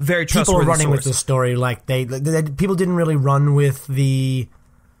and very trustworthy. People are running source. with the story, like they people didn't really run with the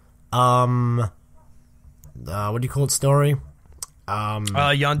what do you call it story? Yann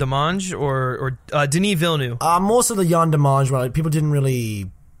Demange or Denis Villeneuve. More so the Yann Demange, right? People didn't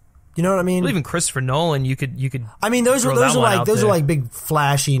really. You know what I mean? Well, even Christopher Nolan, you could. I mean, those are there. like big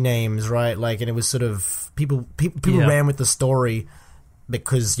flashy names, right? Like, and it was sort of people ran with the story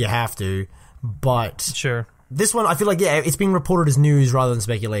because you have to. But sure, this one I feel like it's being reported as news rather than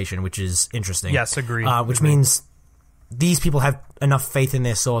speculation, which is interesting. Yes, agreed. Which means these people have enough faith in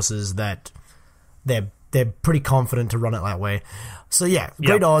their sources that they're pretty confident to run it that way. So yeah,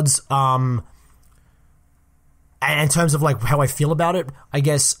 great odds. And in terms of like how I feel about it, I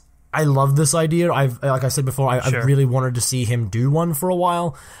guess. I love this idea. Like I said before, I've really wanted to see him do one for a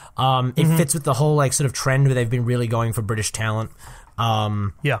while. It fits with the whole like sort of trend where they've been really going for British talent.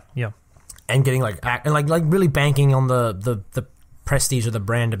 And getting like really banking on the prestige of the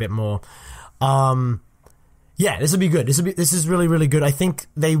brand a bit more. This would be good. This is really, really good. I think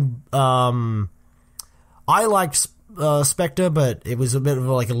they. I liked Spectre, but it was a bit of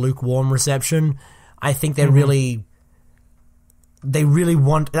like a lukewarm reception. I think they really. They really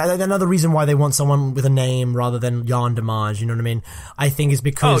want another reason why they want someone with a name rather than Yann Demange. You know what I mean? I think is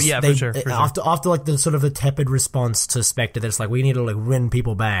because for sure. After like the sort of a tepid response to Spectre, that's like we need to like win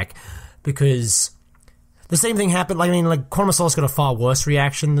people back because the same thing happened. Like I mean, like Quantum of Solace got a far worse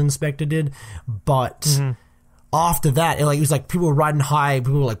reaction than Spectre did, but after that, it was like people were riding high.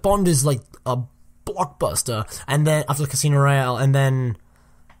 People were like Bond is like a blockbuster, and then after Casino Royale, and then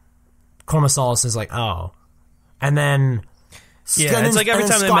Quantum of Solace is like and then. Yeah, it's like every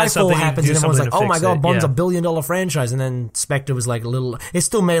time they mess up, Skyfall happens, and everyone's like, "Oh my god, Bond's a $1 billion franchise." And then Spectre was like a little. It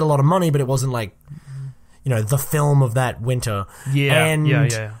still made a lot of money, but it wasn't like, the film of that winter.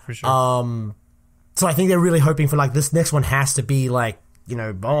 Yeah, for sure. So I think they're really hoping for like this next one has to be like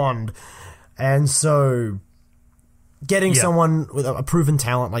Bond, and so getting someone with a proven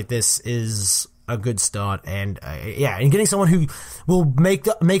talent like this is a good start, and and getting someone who will make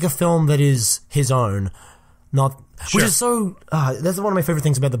a film that is his own, not. Sure. Which is so... that's one of my favorite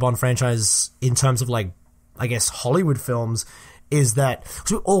things about the Bond franchise in terms of, like, I guess, Hollywood films, is that...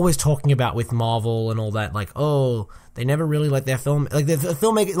 Because we're always talking about with Marvel and all that, like, they never really like their film... Like, the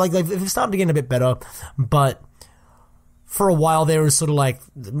filmmaking... Like, they've started to get a bit better, but for a while there was sort of, like,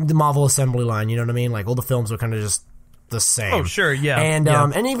 the Marvel assembly line, you know what I mean? Like, all the films were kind of just the same. Oh, sure, yeah.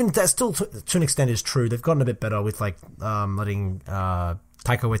 And even that still, to an extent, is true. They've gotten a bit better with, like, letting Taika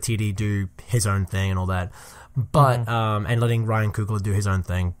Waititi do his own thing and all that. But and letting Ryan Coogler do his own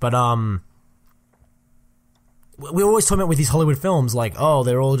thing. But we're always talking about with these Hollywood films like,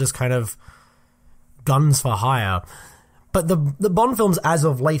 they're all just kind of guns for hire. But the Bond films as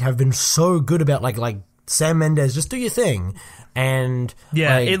of late have been so good about like Sam Mendes, just do your thing. And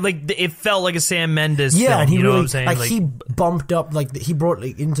it felt like a Sam Mendes film, and he you know really, what I'm saying? Like he bumped up, like he brought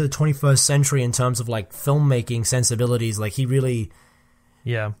into the 21st century in terms of like filmmaking sensibilities. Like he really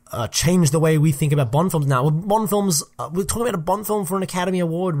changed the way we think about Bond films now. Bond films, we're talking about a Bond film for an Academy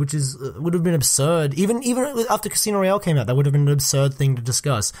Award, which is would have been absurd. Even after Casino Royale came out, that would have been an absurd thing to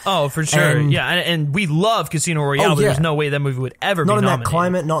discuss. Oh, for sure. And we love Casino Royale, but there's no way that movie would ever be nominated. Not in that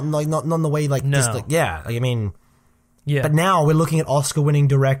climate, not in the way like no. just like, I mean, but now we're looking at Oscar-winning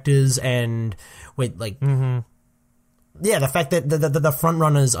directors and the fact that the front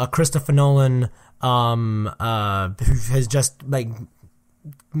runners are Christopher Nolan, who has just like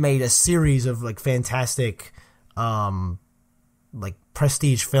made a series of like fantastic like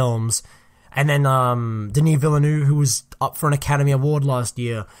prestige films, and then Denis Villeneuve, who was up for an Academy Award last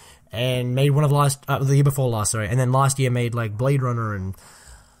year and made one of the year before last, and then last year made like Blade Runner. And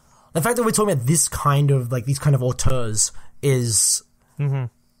the fact that we're talking about this kind of like these kind of auteurs is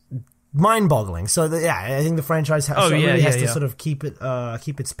mind-boggling. So I think the franchise has to sort of keep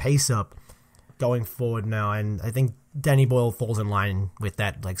its pace up going forward now, and I think Danny Boyle falls in line with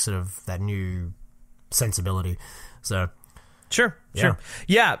that, like sort of that new sensibility. So, sure.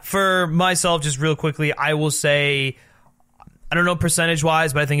 Yeah, for myself, just real quickly, I will say, I don't know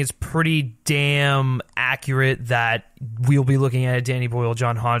percentage-wise, but I think it's pretty damn accurate that we'll be looking at a Danny Boyle,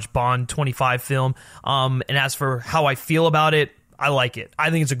 John Hodge, Bond 25 film. And as for how I feel about it, I like it. I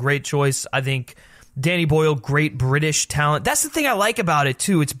think it's a great choice. I think Danny Boyle, great British talent. That's the thing I like about it,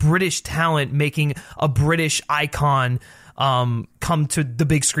 too. It's British talent making a British icon come to the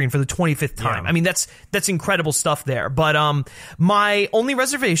big screen for the 25th time. I mean, that's incredible stuff there. But my only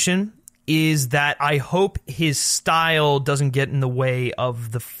reservation is that I hope his style doesn't get in the way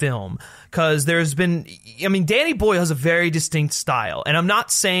of the film. Because there's been, I mean, Danny Boyle has a very distinct style. And I'm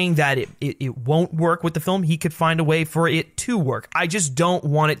not saying that it won't work with the film. He could find a way for it to work. I just don't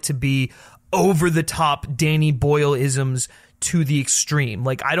want it to be over the top Danny Boyle-isms to the extreme.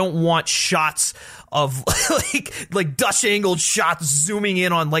 Like, I don't want shots of like Dutch angled shots zooming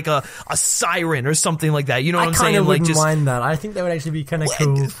in on like a siren or something like that. You know what I'm saying? I kind of wouldn't just mind that. I think that would actually be kind of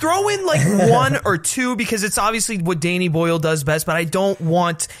cool. Throw in like one or two, because it's obviously what Danny Boyle does best, but I don't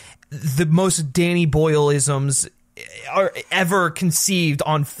want the most Danny Boyle-isms are ever conceived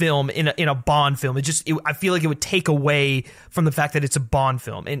on film in a Bond film. I feel like it would take away from the fact that it's a Bond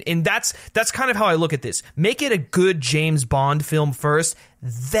film, and that's kind of how I look at this. Make it a good James Bond film first,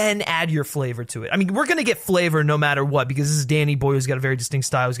 then add your flavor to it. I mean, we're gonna get flavor no matter what, because this is Danny Boyle, who's got a very distinct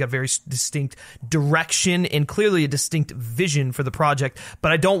style, who's got a very distinct direction, and clearly a distinct vision for the project.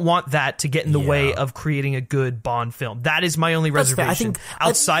 But I don't want that to get in the way of creating a good Bond film. That is my only reservation.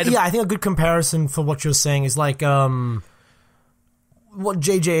 I think I think a good comparison for what you're saying is like what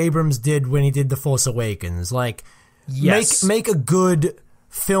J.J. Abrams did when he did The Force Awakens. Like, make a good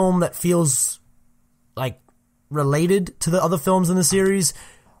film that feels like related to the other films in the series.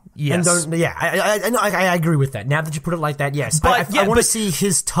 Yes. And I agree with that. Now that you put it like that, yes. But I want to see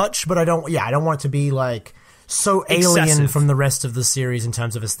his touch, but I don't want it to be like so alien excessive from the rest of the series in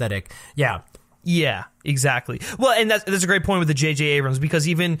terms of aesthetic. Yeah. Yeah, exactly. Well, and that's a great point with the J.J. Abrams, because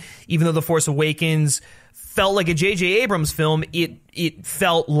even though The Force Awakens felt like a J.J. Abrams film, it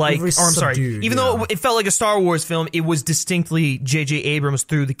felt like, even though it felt like a Star Wars film, it was distinctly J.J. Abrams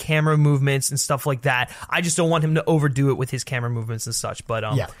through the camera movements and stuff like that. I just don't want him to overdo it with his camera movements and such. But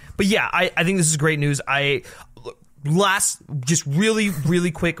I think this is great news. Just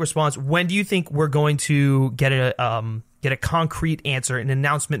really quick response. When do you think we're going to get a concrete answer, an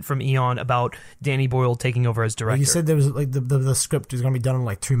announcement from Eon about Danny Boyle taking over as director? You said there was like the script is going to be done in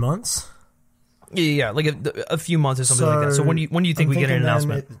like 2 months. Yeah, like a few months or something like that. So when do you think we get an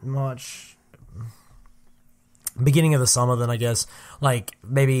announcement? March, beginning of the summer. Then I guess like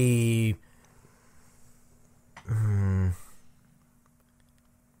maybe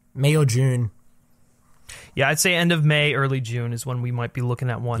May or June. Yeah, I'd say end of May, early June is when we might be looking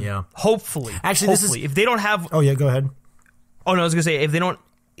at one. Yeah, hopefully. If they don't have. Oh yeah, go ahead. Oh no, I was gonna say if they don't,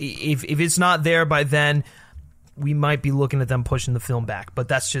 if it's not there by then, we might be looking at them pushing the film back. But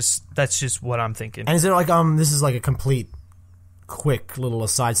that's just what I'm thinking. And is it like this is like a complete quick little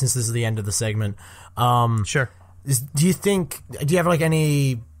aside since this is the end of the segment. Sure. Do you have like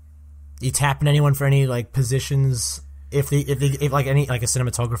any? You tapping anyone for any like positions? If like any like a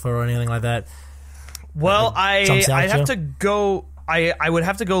cinematographer or anything like that. Well, I would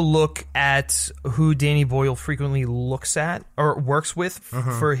have to go look at who Danny Boyle frequently looks at or works with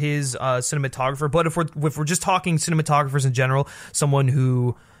for his cinematographer. But if we're just talking cinematographers in general, someone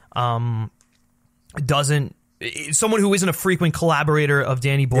who isn't a frequent collaborator of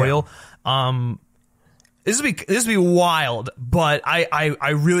Danny Boyle, this would be wild. But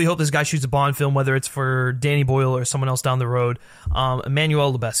I really hope this guy shoots a Bond film, whether it's for Danny Boyle or someone else down the road.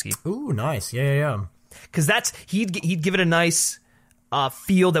 Emmanuel Lubezki. Ooh, nice. Yeah. Because he'd give it a nice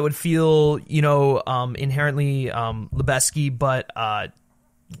feel that would feel inherently Lubezki, but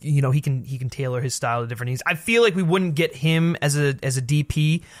he can tailor his style to different needs. I feel like we wouldn't get him as a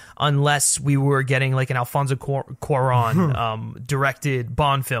DP unless we were getting like an Alfonso Cuarón directed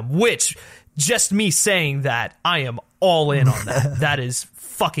Bond film, which just me saying that, I am all in on that. That is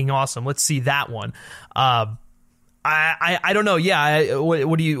fucking awesome. Let's see that one. I don't know. Yeah.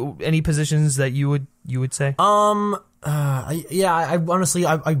 What do you, any positions that you would say? I honestly,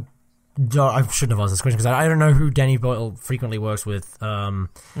 I shouldn't have asked this question because I don't know who Danny Boyle frequently works with. Not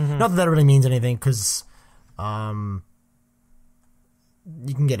that that really means anything because, you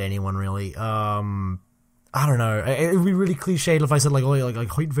can get anyone really. I don't know. It would be really cliched if I said like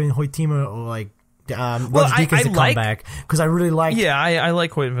Hoyt van Hoytema or like, Roger Deakins to come back because I really like. Yeah, I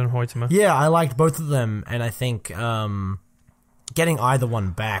like Hoyt van Hoytema. Yeah, I liked both of them, and I think getting either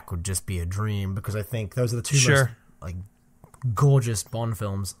one back would just be a dream because I think those are the two most like gorgeous Bond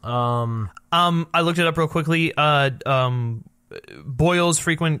films. I looked it up real quickly. Boyle's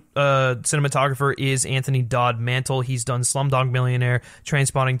frequent cinematographer is Anthony Dodd Mantle. He's done Slumdog Millionaire,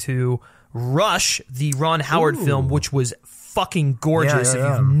 Trainspotting 2, Rush, the Ron Howard film, which was fucking gorgeous. If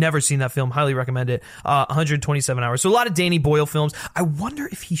you've never seen that film, highly recommend it. 127 hours. So a lot of Danny Boyle films. I wonder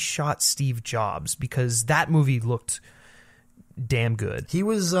if he shot Steve Jobs because that movie looked damn good. He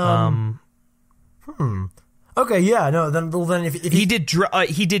was Okay, yeah, no, then if He did Dread.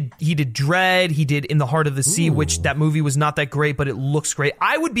 He did In the Heart of the Sea, which that movie was not that great, but it looks great.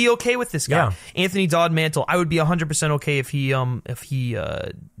 I would be okay with this guy, Yeah. Anthony Dodd Mantle. I would be 100% okay if he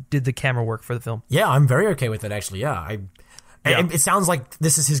did the camera work for the film. Yeah, I'm very okay with it, actually. Yeah, and it sounds like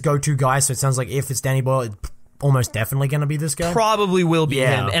this is his go-to guy. So it sounds like if it's Danny Boyle, it's almost definitely going to be this guy. Probably will be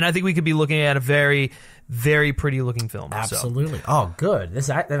Yeah. him, and I think we could be looking at a very, very pretty looking film. Absolutely. Oh, good.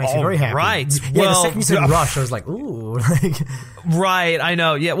 That makes me very happy. Right. Yeah, Well, the second you said Rush, I was like, ooh. Like, Right, I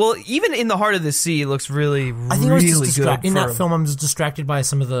know. Yeah, well, even In the Heart of the Sea, it looks really, I think I was really just good. in that film. I'm just distracted by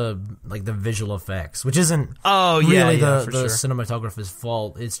some of the visual effects, which isn't yeah, really for the sure. cinematographer's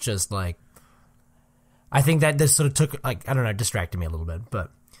fault. It's just like I think that this sort of took distracted me a little bit, but.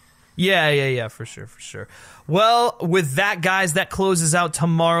 Yeah, for sure. Well, with that, guys, that closes out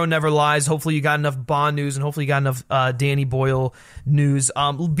Tomorrow Never Lies. Hopefully you got enough Bond news, and hopefully you got enough Danny Boyle news.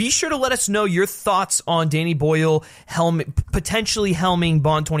 Be sure to let us know your thoughts on Danny Boyle potentially helming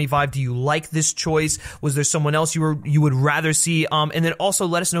Bond 25. Do you like this choice? Was there someone else you would rather see? And then also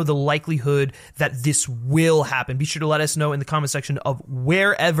let us know the likelihood that this will happen. Be sure to let us know in the comment section of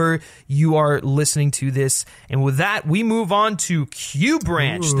wherever you are listening to this. And with that, we move on to Q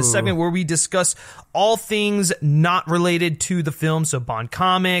Branch, the segment where we discuss all things not related to the film. So Bond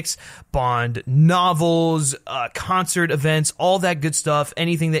comics, Bond novels, concert events, all that good stuff.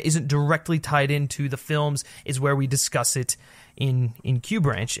 Anything that isn't directly tied into the films is where we discuss it in Q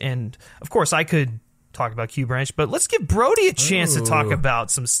Branch. And of course, I could talk about Q Branch, but let's give Brody a chance to talk about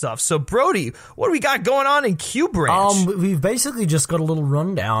some stuff. So Brody, what do we got going on in Q Branch? We've basically just got a little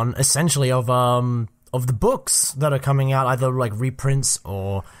rundown, essentially, of the books that are coming out, either like reprints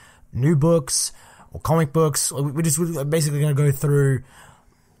or new books or comic books. We're basically going to go through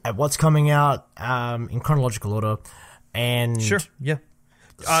at what's coming out in chronological order. And Sure, yeah.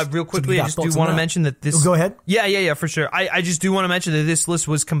 Real quickly, I just do want to mention that this... Go ahead. Yeah, for sure. I just do want to mention that this list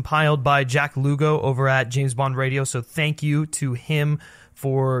was compiled by Jack Lugo over at James Bond Radio, so thank you to him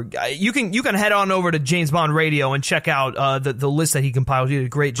for... You can head on over to James Bond Radio and check out the list that he compiled. He did a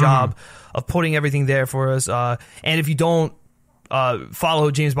great job of putting everything there for us. And if you don't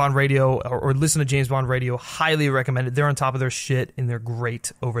follow James Bond Radio or listen to James Bond Radio, highly recommend it. They're on top of their shit and they're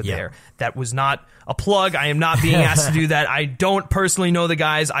great over there. That was not a plug. I am not being asked to do that. I don't personally know the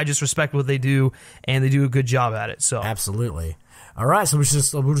guys. I just respect what they do, and they do a good job at it. So absolutely. All right, so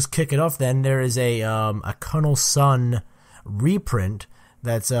we'll just kick it off then. There is a Colonel Sun reprint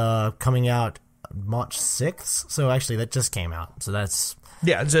that's coming out March 6th. So actually, that just came out. So that's...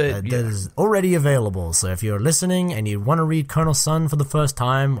 Yeah, that is already available. So if you're listening and you want to read Colonel Sun for the first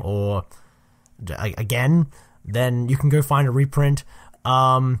time or again, then you can go find a reprint.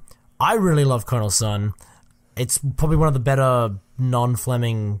 I really love Colonel Sun. It's probably one of the better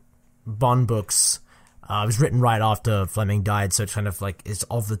non-Fleming Bond books. It was written right after Fleming died, so it's kind of like it's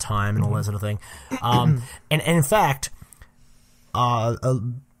of the time and all that sort of thing. And in fact, like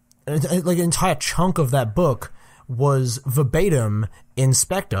an entire chunk of that book was verbatim in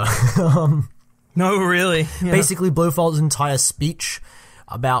Spectre. No, really? Yeah. Basically, Blofeld's entire speech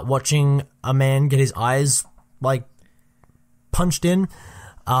about watching a man get his eyes, like, punched in.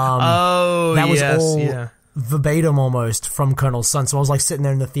 That was all verbatim almost from Colonel Sun. So I was, like, sitting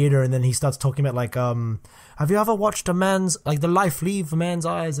there in the theater, and then he starts talking about, like, have you ever watched a man's, like, the life leave a man's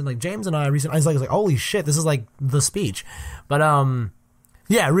eyes? And, like, James and I recently, I was like, holy shit, this is, like, the speech. But,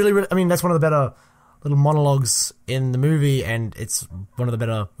 yeah, really, I mean, that's one of the better little monologues in the movie, and it's one of the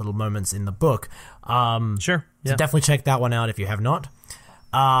better little moments in the book. Sure. Yeah. So definitely check that one out if you have not.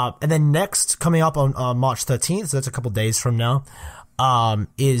 And then next, coming up on March 13th, so that's a couple days from now,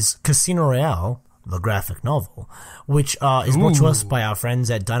 is Casino Royale, the graphic novel, which is brought to us by our friends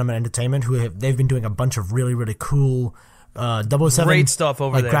at Dynamite Entertainment, they've been doing a bunch of really, really cool 007 great stuff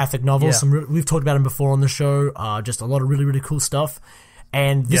over there. Graphic novels. Yeah. We've talked about them before on the show. Just a lot of really, really cool stuff.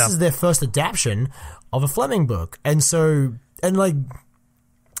 And this is their first adaptation of a Fleming book. And so,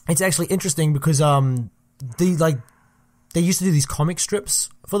 it's actually interesting because they used to do these comic strips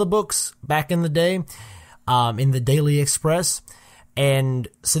for the books back in the day, in the Daily Express. And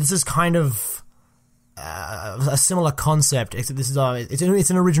so this is kind of a similar concept, except this is it's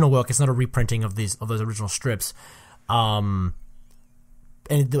an original work. It's not a reprinting of those original strips. And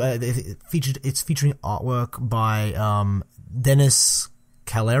it's featuring artwork by Dennis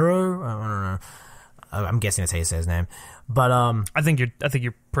Calero. I don't know. I'm guessing that's how you say his name, but I think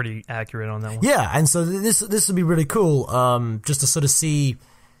you're pretty accurate on that one. Yeah, and so this would be really cool, just to sort of see,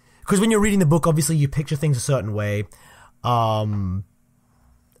 because when you're reading the book, obviously you picture things a certain way, and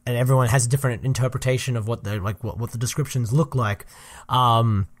everyone has a different interpretation of what the descriptions look like.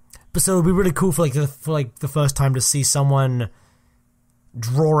 But so it'd be really cool for the first time to see someone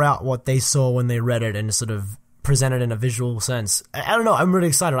draw out what they saw when they read it and sort of present it in a visual sense. I don't know. I'm really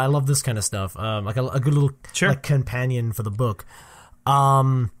excited. I love this kind of stuff. Like a good little like companion for the book.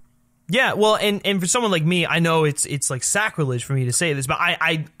 Yeah, well, and for someone like me, I know it's like sacrilege for me to say this, but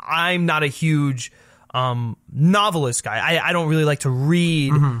I'm not a huge novelist guy. I don't really like to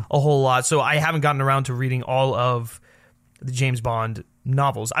read a whole lot, so I haven't gotten around to reading all of the James Bond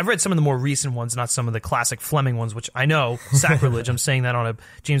novels. I've read some of the more recent ones, not some of the classic Fleming ones, which I know, sacrilege. I'm saying that on a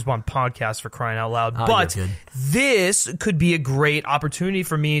James Bond podcast, for crying out loud. But this could be a great opportunity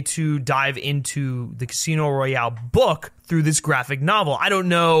for me to dive into the Casino Royale book through this graphic novel. I don't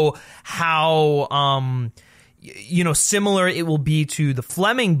know how similar it will be to the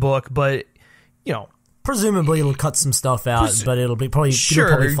Fleming book, but presumably it'll cut some stuff out, but it'll probably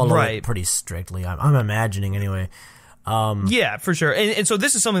follow it pretty strictly. I'm imagining anyway. Yeah, for sure. And so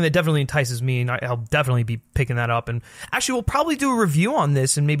this is something that definitely entices me, and I'll definitely be picking that up. And actually, we'll probably do a review on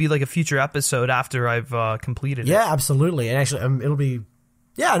this and maybe like a future episode after I've completed it. Yeah, absolutely. And actually, it'll be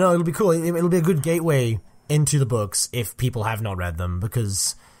cool. It'll be a good gateway into the books if people have not read them,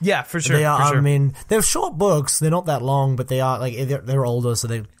 because yeah, for sure. They are. For sure. I mean, they're short books. They're not that long, but they are like they're older, so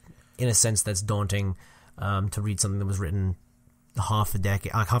they, in a sense, that's daunting to read something that was written half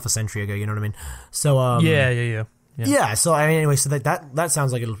a century ago. You know what I mean? So yeah. So anyway, so that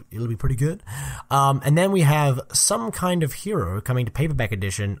sounds like it'll be pretty good. And then we have Some Kind of Hero coming to paperback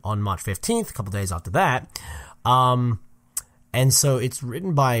edition on March 15th, a couple days after that. And so it's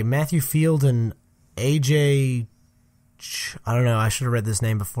written by Matthew Field and AJ. I don't know. I should have read this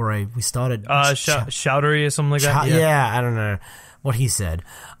name before we started. Chowdhury or something like that. Yeah, I don't know what he said.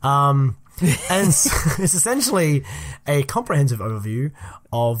 And it's essentially a comprehensive overview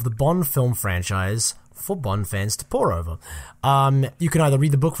of the Bond film franchise for Bond fans to pore over. You can either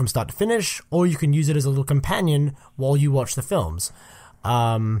read the book from start to finish, or you can use it as a little companion while you watch the films.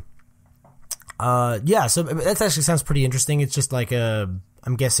 So that actually sounds pretty interesting. It's just like I'm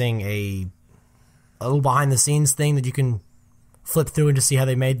guessing a little behind the scenes thing that you can flip through and just see how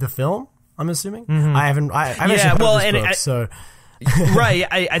they made the film, I'm assuming. I haven't actually heard of this book, so... Right,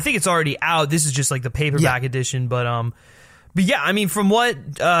 I think it's already out. This is just like the paperback edition, but yeah, I mean, from what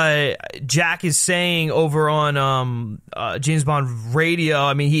Jack is saying over on James Bond Radio,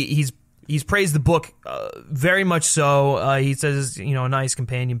 I mean, he's praised the book very much so. He says, a nice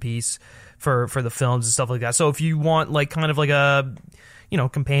companion piece for the films and stuff like that. So if you want like kind of like a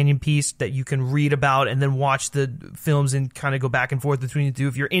companion piece that you can read about and then watch the films and kind of go back and forth between the two,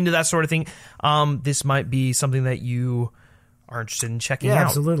 if you're into that sort of thing, this might be something that you are interested in checking out. Yeah,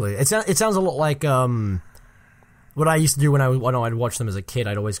 absolutely. It sounds a lot like what I used to do when I'd watch them as a kid.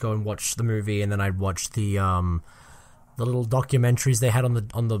 I'd always go and watch the movie, and then I'd watch the little documentaries they had on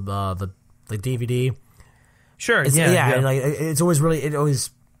the DVD. Sure. And like it's always really I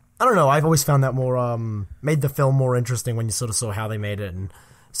don't know. I've always found that more made the film more interesting when you sort of saw how they made it, and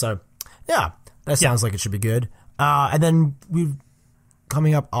so yeah, that sounds like it should be good. And then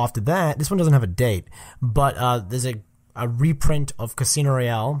coming up after that. This one doesn't have a date, but there's a reprint of Casino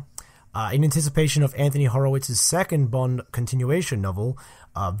Royale. In anticipation of Anthony Horowitz's second Bond continuation novel,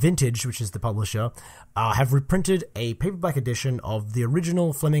 Vintage, which is the publisher, have reprinted a paperback edition of the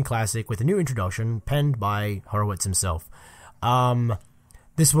original Fleming classic with a new introduction penned by Horowitz himself.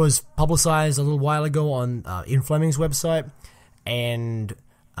 This was publicized a little while ago on in Fleming's website, and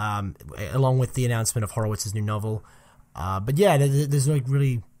along with the announcement of Horowitz's new novel. But yeah, there's like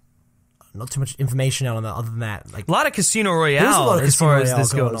really not too much information out on that other than that. Like a lot of Casino Royale as far as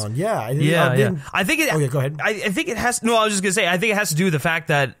this goes. On. Yeah. I think it. Oh yeah, go ahead. I think it has. No, I was just gonna say. I think it has to do with the fact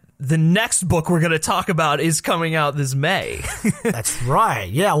that the next book we're gonna talk about is coming out this May. That's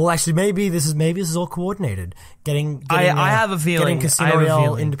right. Yeah. Well, actually, maybe this is all coordinated. I have a feeling. Getting Casino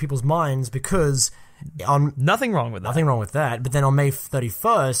Royale into people's minds, because on nothing wrong with that. Nothing wrong with that. But then on May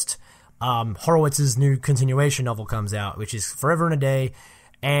 31st, Horowitz's new continuation novel comes out, which is Forever and a Day.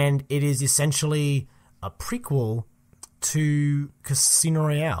 And it is essentially a prequel to Casino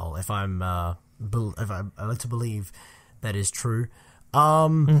Royale, if I like to believe that is true,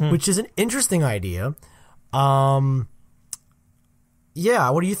 which is an interesting idea. Yeah,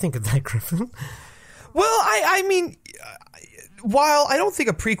 what do you think of that, Griffin? Well, I mean, while I don't think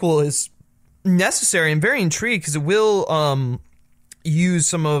a prequel is necessary, I'm very intrigued because it will use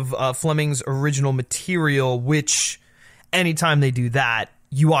some of Fleming's original material, which anytime they do that,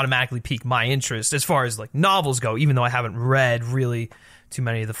 you automatically pique my interest as far as like novels go, even though I haven't read really too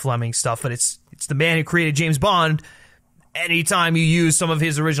many of the Fleming stuff. But it's the man who created James Bond. anytime you use some of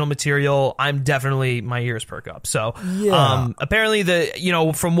his original material, my ears perk up. So, apparently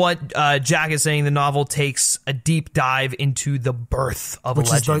from what Jack is saying, the novel takes a deep dive into the birth of a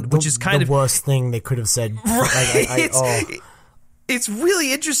legend, which is kind of the worst thing they could have said. It's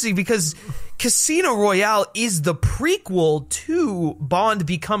really interesting because Casino Royale is the prequel to Bond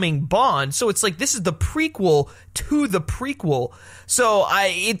becoming Bond. So it's like this is the prequel to the prequel. So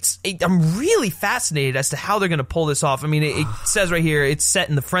I'm really fascinated as to how they're going to pull this off. I mean, it says right here, it's set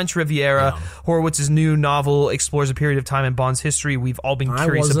in the French Riviera. Yeah. Horowitz's new novel explores a period of time in Bond's history we've all been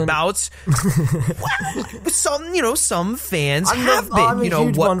curious about. Well, some fans have been. I'm a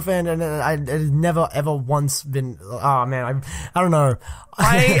huge Bond fan, and I've never ever once been. Oh man, I don't know.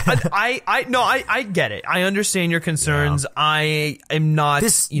 I get it. I understand your concerns. Yeah. I am not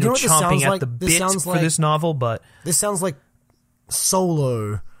chomping at the bit for this novel, but this sounds like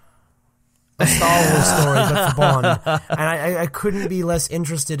Solo, a Star Wars story, but for Bond. And I couldn't be less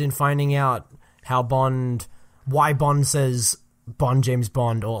interested in finding out why Bond says Bond James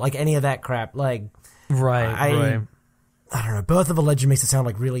Bond, or like any of that crap. Like, right. I don't know. Birth of a Legend makes it sound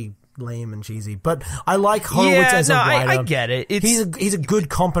like really lame and cheesy, but I like Horowitz as a writer. I get it. He's a good,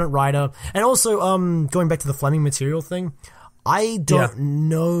 competent writer, and also going back to the Fleming material thing. I don't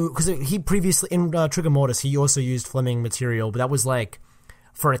know, because he previously, in Trigger Mortis, he also used Fleming material, but that was like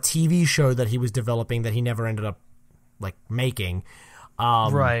for a TV show that he was developing that he never ended up like making.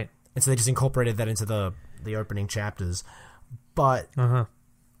 Right. And so they just incorporated that into the opening chapters. But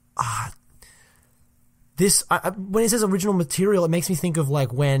this, when it says original material, it makes me think of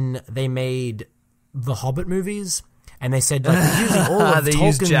like when they made the Hobbit movies. And they said, like, we're using all of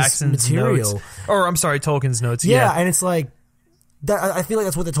Tolkien's material. Notes. Or, I'm sorry, Tolkien's notes, yeah. And it's like, I feel like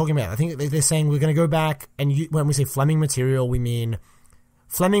that's what they're talking about. I think they're saying we're going to go back, and when we say Fleming material, we mean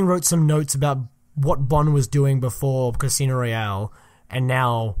Fleming wrote some notes about what Bond was doing before Casino Royale, and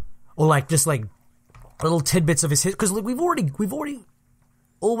now, or like just like little tidbits of his history, because we've already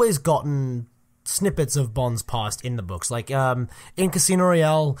always gotten snippets of Bond's past in the books. Like in Casino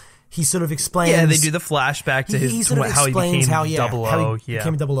Royale, he sort of explains. Yeah, they do the flashback to how he became how he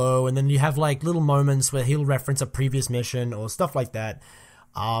became 00, and then you have like little moments where he'll reference a previous mission or stuff like that,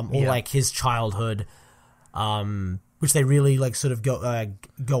 or like his childhood, which they really like sort of go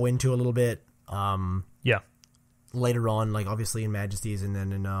into a little bit. Later on, like obviously in Majesty's, and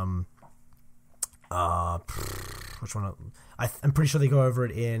then in which one? I'm pretty sure they go over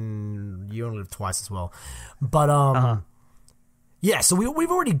it in You Only Live Twice as well, but yeah, so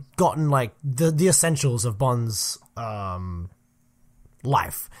we've already gotten like the essentials of Bond's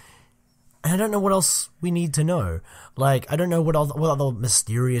life, and I don't know what else we need to know. Like I don't know what other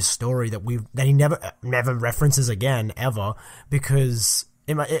mysterious story that he never references again ever, because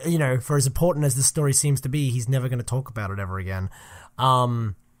for as important as this story seems to be, he's never going to talk about it ever again.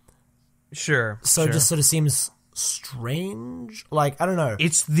 Sure. So it just sort of seems strange. Like, I don't know.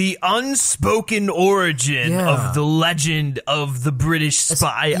 It's the unspoken origin of the legend of the British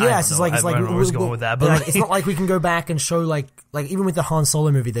spy. I don't know where I was going with that, but it's not like we can go back and show like even with the Han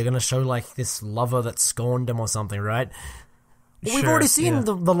Solo movie, they're going to show like this lover that scorned him or something, right? Well, we've already seen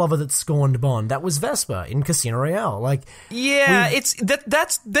the lover that scorned Bond. That was Vesper in Casino Royale. Like, it's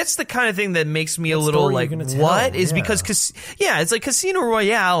that's the kind of thing that makes me a little like, what is because it's like Casino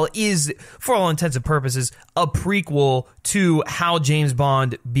Royale is, for all intents and purposes, a prequel to how James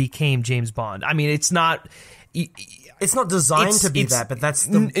Bond became James Bond. I mean, it's not. It's not designed to be that, but that's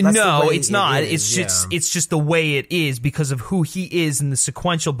the way it's not. Is, it's just the way it is because of who he is in the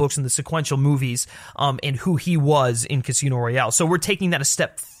sequential books and the sequential movies, and who he was in Casino Royale. So we're taking that a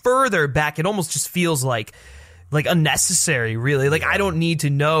step further back. It almost just feels like unnecessary, really. Like I don't need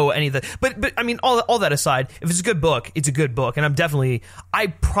to know any of the. But I mean, all that aside, if it's a good book, it's a good book, and I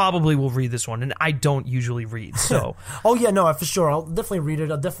probably will read this one, and I don't usually read. So oh yeah, no, for sure, I'll definitely read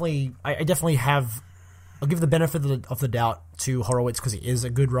it. I definitely have. I'll give the benefit of the doubt to Horowitz because he is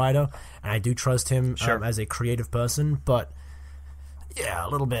a good writer, and I do trust him as a creative person. But yeah, a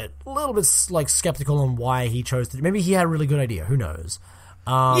little bit like skeptical on why he chose to. Maybe he had a really good idea. Who knows?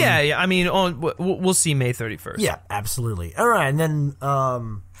 I mean, we'll see May 31st. Yeah, absolutely. All right, and then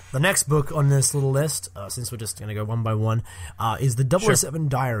the next book on this little list, since we're just gonna go one by one, is the 007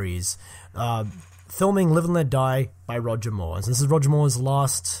 Diaries, filming Live and Let Die by Roger Moore. And so this is Roger Moore's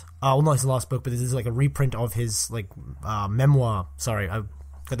last. Not his last book, but this is like a reprint of his like memoir. Sorry, I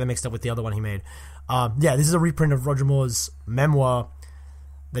got that mixed up with the other one he made. This is a reprint of Roger Moore's memoir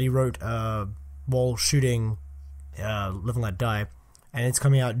that he wrote while shooting Live and Let Die, and it's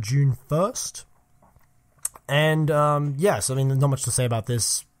coming out June 1st. And so I mean, there's not much to say about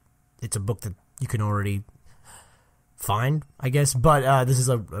this. It's a book that you can already fine, I guess. But this is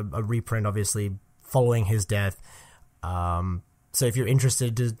a reprint, obviously, following his death. So if you're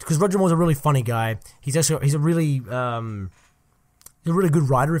interested, because Roger Moore's a really funny guy. He's a really good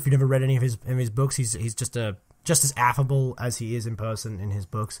writer. If you've never read any of his books, he's just as affable as he is in person in his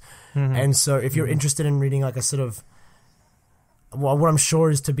books. Mm-hmm. And so if you're interested in reading like a sort of what I'm sure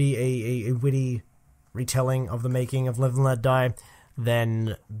is to be a witty retelling of the making of Live and Let Die,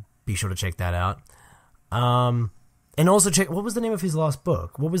 then be sure to check that out. And also check, what was the name of his last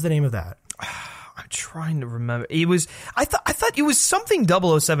book? What was the name of that? I'm trying to remember. It was I thought it was something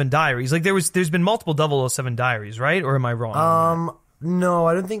 007 Diaries. Like there's been multiple 007 Diaries, right? Or am I wrong? No,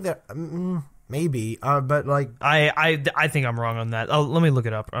 I don't think that. Maybe, but like I think I'm wrong on that. Let me look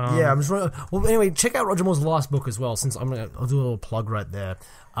it up. Yeah, I'm just wrong. Well, anyway, check out Roger Moore's last book as well. Since I'll do a little plug right there.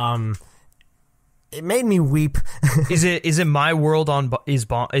 It made me weep. Is it My World is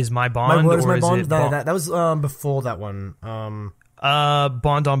My Bond? My Word is My or Bond. Is it that was before that one.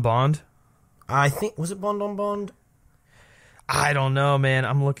 Bond on Bond. I think, was it Bond on Bond? I don't know, man.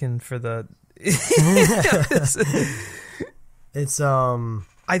 I'm looking for the. It's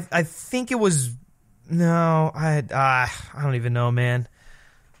I think it was. No, I don't even know, man.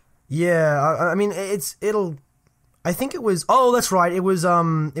 Yeah, I mean it'll. I think it was. Oh, that's right. It was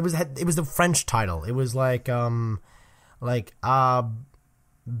the French title. It was like Beno.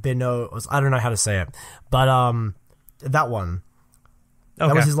 I don't know how to say it, but that one. Okay.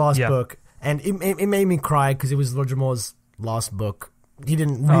 That was his last book, and it made me cry because it was Roger Moore's last book. He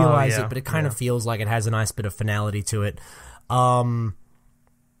didn't realize it, but it kind of feels like it has a nice bit of finality to it.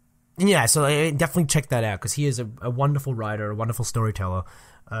 Yeah, so definitely check that out because he is a wonderful writer, a wonderful storyteller.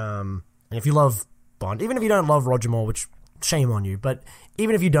 And if you love Bond, even if you don't love Roger Moore, which shame on you, but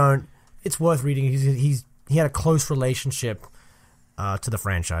even if you don't, it's worth reading. He had a close relationship to the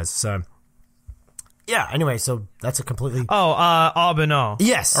franchise. So yeah. Anyway, so that's a completely Albino.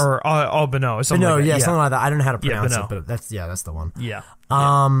 Yes, or Albino. Something like that. Yeah, something like that. I don't know how to pronounce it, but that's the one. Yeah.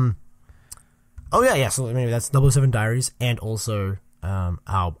 Oh yeah. So maybe that's 007 Diaries and also.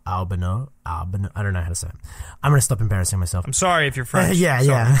 Albino. I don't know how to say it. I'm gonna stop embarrassing myself. I'm sorry if you're French.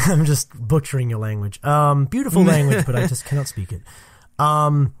 Yeah. I'm just butchering your language. Beautiful language, but I just cannot speak it.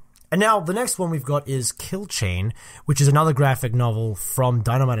 And now the next one we've got is Kill Chain, which is another graphic novel from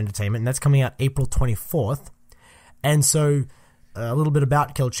Dynamite Entertainment, and that's coming out April 24th. And so, a little bit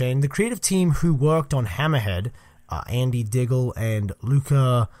about Kill Chain. The creative team who worked on Hammerhead, Andy Diggle and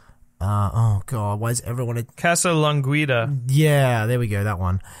Luca. Oh god, why is everyone Casalanguida? Yeah, there we go, that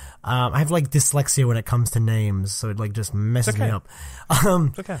one. I have like dyslexia when it comes to names, so it like just messes me up.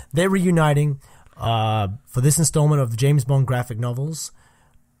 Okay. They're reuniting for this installment of the James Bond graphic novels.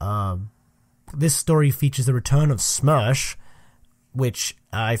 This story features the return of Smersh, which,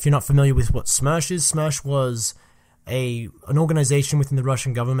 if you're not familiar with what Smersh is, Smersh was an organization within the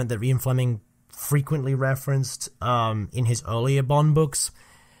Russian government that Ian Fleming frequently referenced in his earlier Bond books.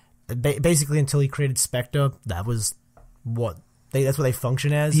 Basically, until he created Spectre, that's what they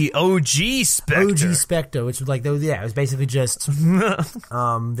function as. The OG Spectre. OG Spectre, which was like, it was basically just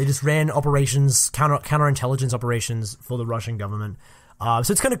they just ran operations, counterintelligence operations for the Russian government.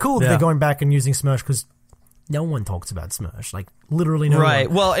 So it's kind of cool that they're going back and using Smersh because no one talks about Smersh, like literally no one.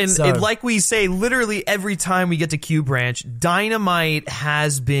 Right. Well, and like we say, literally every time we get to Q Branch, Dynamite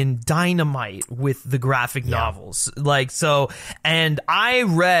has been dynamite with the graphic novels. Like so, and I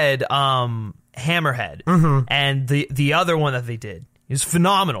read Hammerhead, and the other one that they did is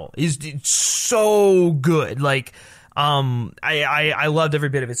phenomenal. Is so good. Like. I loved every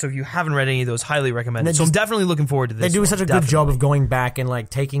bit of it. So if you haven't read any of those, highly recommend it. So I'm definitely looking forward to this. They do such a good job of going back and like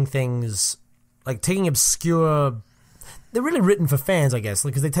taking things. Like taking obscure, they're really written for fans, I guess,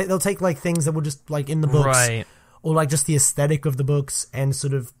 because they'll take like things that were just like in the books, right, or like just the aesthetic of the books and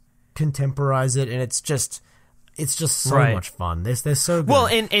sort of contemporize it, and it's just so much fun. They're so good. Well,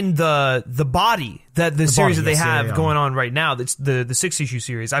 and the body that the series that they have going on right now, that's the 6-issue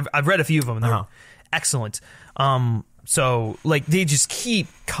series. I've read a few of them, and they're excellent. So like they just keep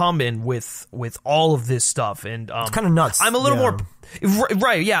coming with all of this stuff, and it's kind of nuts. I'm a little more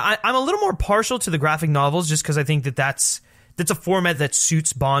right. Yeah, I'm a little more partial to the graphic novels just because I think that's a format that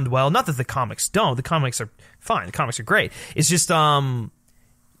suits Bond well. Not that the comics don't. The comics are fine. The comics are great. It's just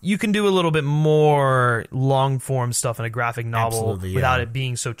you can do a little bit more long form stuff in a graphic novel without it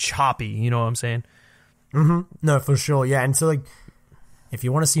being so choppy. You know what I'm saying? Mm-hmm. No, for sure. Yeah, and so like if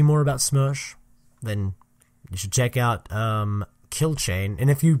you want to see more about Smersh, then you should check out Kill Chain. And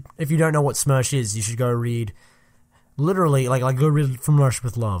if you don't know what Smersh is, you should go read literally like go read From Russia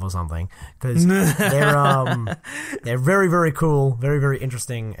with Love or something, because they're very, very cool, very, very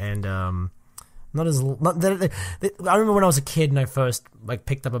interesting, and Not as I remember when I was a kid and I first like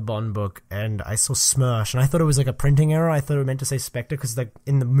picked up a Bond book and I saw Smersh and I thought it was like a printing error. I thought it meant to say Spectre because like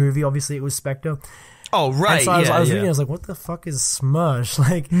in the movie obviously it was Spectre. Oh right, and so I was reading. I was like, "What the fuck is Smersh?"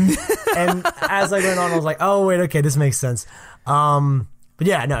 Like, and as I went on, I was like, "Oh wait, okay, this makes sense." But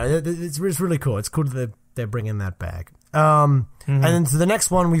yeah, no, it's really cool. It's cool that they're bringing that back. And then to the next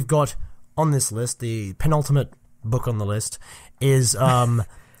one we've got on this list, the penultimate book on the list is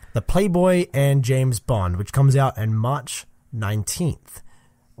The Playboy and James Bond, which comes out on March 19th,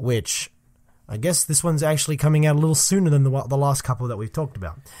 which I guess this one's actually coming out a little sooner than the last couple that we've talked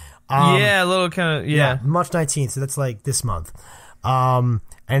about. A little kind of, yeah. March 19th, so that's like this month. And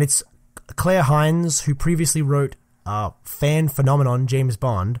it's Claire Hines, who previously wrote Fan Phenomenon James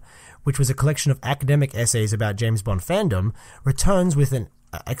Bond, which was a collection of academic essays about James Bond fandom, returns with an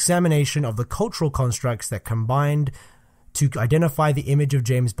examination of the cultural constructs that combined to identify the image of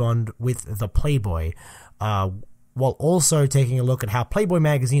James Bond with the Playboy, while also taking a look at how Playboy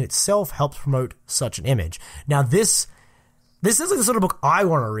magazine itself helps promote such an image. Now, this is like the sort of book I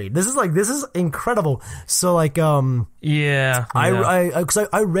want to read. This is incredible. So, like, I read,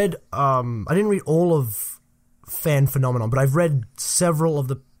 I didn't read all of Fan Phenomenon, but I've read several of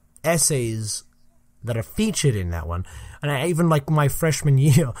the essays that are featured in that one. And I even, like, my freshman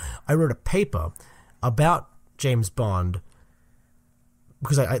year, I wrote a paper about James Bond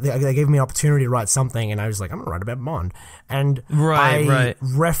because they gave me an opportunity to write something, and I was like, I'm gonna write about Bond, and I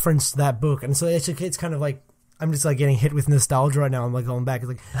referenced that book, and so it's kind of like I'm just like getting hit with nostalgia right now. I'm like going back, it's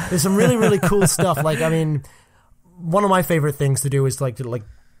like there's some really really cool stuff. Like, I mean, one of my favorite things to do is like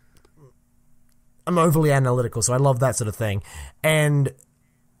I'm overly analytical, so I love that sort of thing, and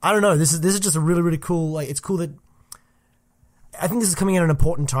I don't know, this is just a really really cool. Like, it's cool that I think this is coming at an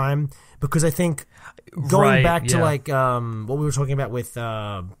important time. Because I think going back to like what we were talking about with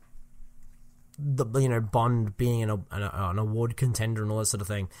Bond being an award contender and all that sort of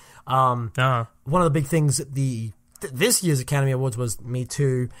thing. One of the big things this year's Academy Awards was Me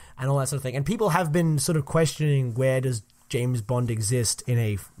Too and all that sort of thing. And people have been sort of questioning, where does James Bond exist in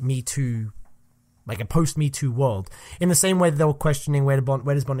a Me Too, like a post Me Too world? In the same way that they were questioning where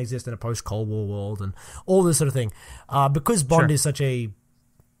does Bond exist in a post Cold War world and all this sort of thing. Because Bond is such a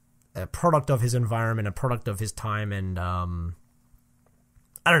product of his environment, a product of his time, and I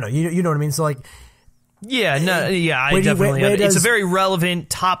don't know, you know what I mean? So like, I definitely. It's a very relevant,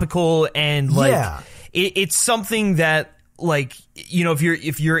 topical, and like, it's something that, like, you know,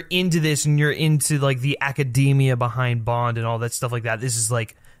 if you're into this and you're into like the academia behind Bond and all that stuff like that, this is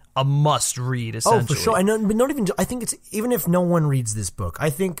like a must read. Essentially, for sure. But not even. I think it's even if no one reads this book, I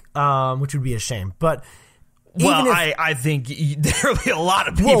think, which would be a shame, but. I think there'll be a lot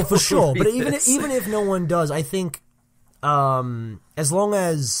of people. Well, for sure, but even if no one does, I think, as long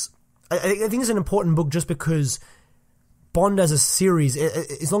as I think it's an important book, just because Bond as a series,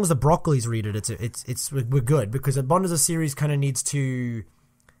 as long as the Broccolis read it, we're good, because Bond as a series kind of needs to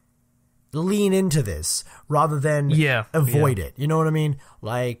lean into this rather than avoid it. You know what I mean?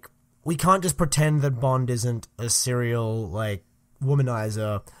 Like, we can't just pretend that Bond isn't a serial like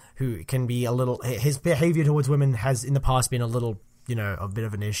womanizer who can be a little, his behavior towards women has in the past been a little, you know, a bit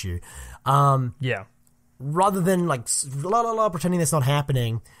of an issue. Rather than like pretending that's not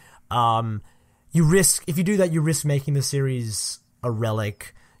happening, if you do that, you risk making the series a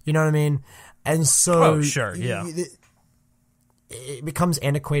relic. You know what I mean? And so, it becomes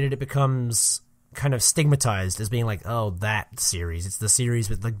antiquated. It becomes kind of stigmatized as being like, oh, that series. It's the series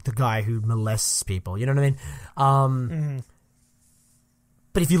with the guy who molests people. You know what I mean?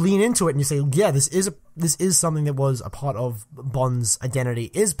 But if you lean into it and you say, yeah, this is something that was a part of Bond's identity,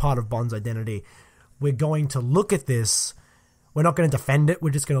 is part of Bond's identity, we're going to look at this. We're not going to defend it. We're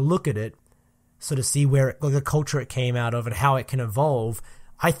just going to look at it, sort of see where the culture it came out of and how it can evolve.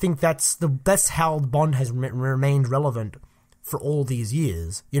 I think that's how Bond has remained relevant for all these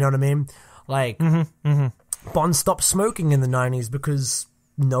years. You know what I mean? Like, Bond stopped smoking in the 90s because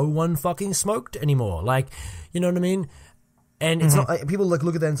no one fucking smoked anymore. Like, you know what I mean? And it's not like, people look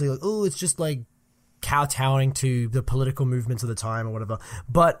at that and say, like, oh, it's just like kowtowing to the political movements of the time or whatever.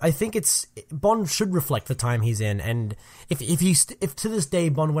 But I think Bond should reflect the time he's in. And if to this day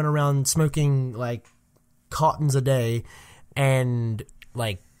Bond went around smoking like cartons a day and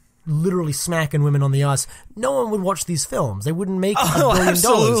like literally smacking women on the ass, no one would watch these films. They wouldn't make $1 billion.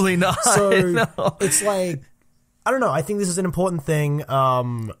 Absolutely not. So it's like, I don't know. I think this is an important thing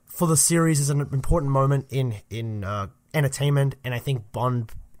for the series. Is an important moment in entertainment, and I think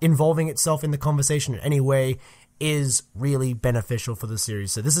Bond involving itself in the conversation in any way is really beneficial for the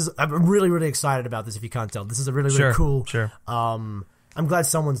series. So I'm really, really excited about this. If you can't tell, this is a really, really cool I'm glad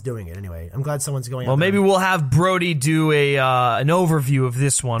someone's doing it anyway. I'm glad someone's going. Well, maybe we'll have Brody do an overview of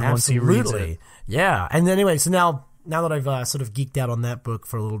this one once he reads it. Yeah, and anyway, so now that I've sort of geeked out on that book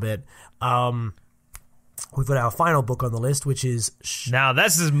for a little bit, we've got our final book on the list, which is... Now,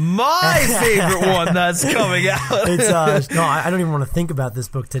 this is my favorite one that's coming out. No, I don't even want to think about this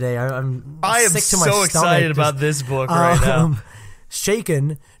book today. I am sick to my so excited stomach about this book right now.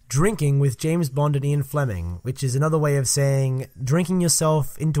 Shaken, Drinking with James Bond and Ian Fleming, which is another way of saying drinking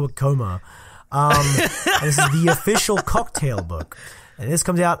yourself into a coma. And this is the official cocktail book. And this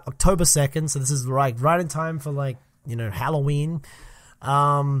comes out October 2nd, so this is right in time for, Halloween.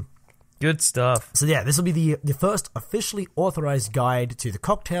 Good stuff. So yeah, this will be the first officially authorized guide to the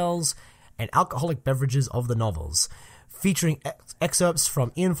cocktails and alcoholic beverages of the novels. Featuring excerpts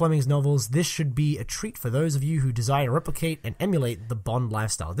from Ian Fleming's novels, this should be a treat for those of you who desire to replicate and emulate the Bond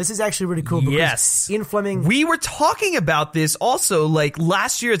lifestyle. This is actually really cool because yes. Ian Fleming... We were talking about this also,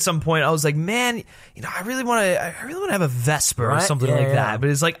 last year at some point. I was like, man, I really want to have a Vesper or something like that. But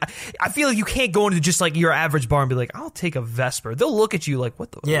it's like, I feel like you can't go into just your average bar and be like, I'll take a Vesper. They'll look at you like,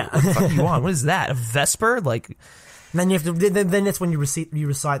 what the fuck are you on? What is that? A Vesper? And then you have to. Then that's when you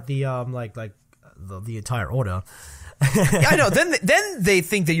recite the the entire order. Yeah, I know. Then they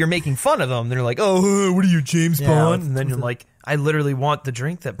think that you're making fun of them. They're like, "Oh, what are you, James Bond?" And then you're like, "I literally want the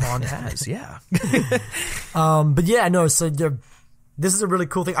drink that Bond has." Yeah. But yeah, no. So this is a really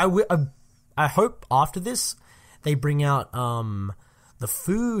cool thing. I hope after this they bring out the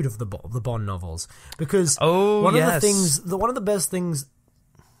food of the Bond novels, because one of the best things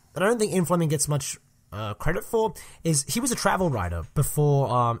that I don't think Ian Fleming gets much credit for is he was a travel writer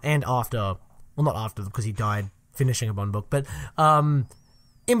before and after. Well, not after, because he died finishing a Bond book, but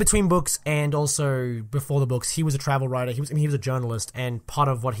in between books and also before the books, he was a travel writer. He was a journalist, and part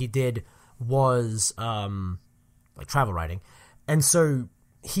of what he did was travel writing, and so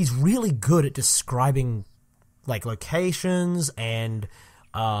he's really good at describing locations and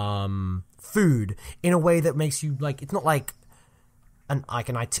food in a way that makes you it's not like an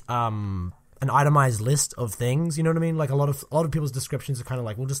itemized list of things, you know what I mean? A lot of people's descriptions are kind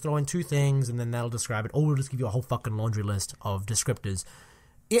of we'll just throw in two things and then that'll describe it, or we'll just give you a whole fucking laundry list of descriptors.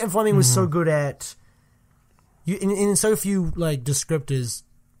 Ian Fleming was so good at in so few descriptors,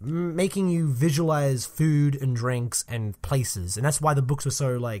 making you visualize food and drinks and places, and that's why the books were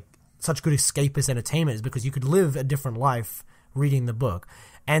so such good escapist entertainment, is because you could live a different life reading the book.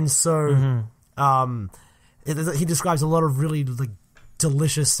 And so he describes a lot of really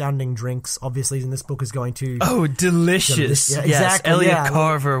delicious sounding drinks, obviously, and this book is going to... Oh, delicious. Yeah, yes, exactly. Elliot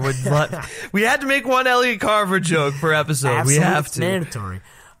Carver would love... We had to make one Elliot Carver joke per episode. Absolutely. We have to. Mandatory.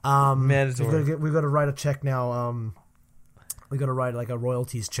 Mandatory. We've got to write a check now. We've got to write a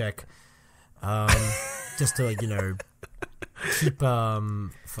royalties check. Just to keep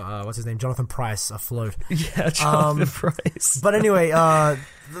what's his name, Jonathan Pryce, afloat. Yeah, Jonathan Pryce. But anyway,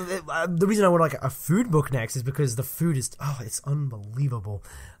 the reason I would a food book next is because the food is it's unbelievable.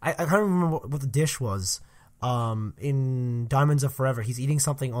 I can't remember what the dish was. In Diamonds Are Forever, he's eating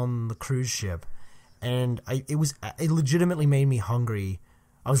something on the cruise ship, and it legitimately made me hungry.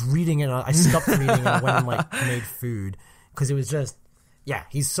 I was reading it, and I stopped reading and I went and made food, because it was just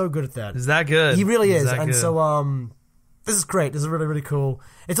he's so good at that. Is that good? He really is, and good? So this is great. This is really, really cool.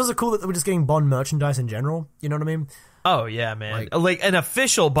 It's also cool that we're just getting Bond merchandise in general. You know what I mean? Oh, yeah, man. An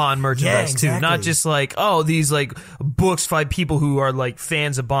official Bond merchandise, too. Not just these, books by people who are,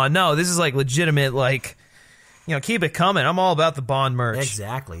 fans of Bond. No, this is, legitimate, keep it coming. I'm all about the Bond merch.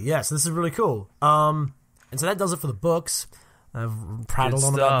 Exactly. Yeah, so this is really cool. And so that does it for the books. I've prattled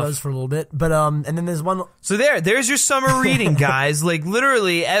on about those for a little bit, but and then there's one. So there's your summer reading, guys.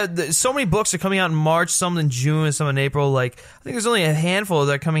 Literally, so many books are coming out in March, some in June, some in April. I think there's only a handful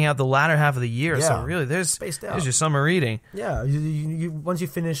that are coming out the latter half of the year. Yeah. So really, there's your summer reading. Yeah, you once you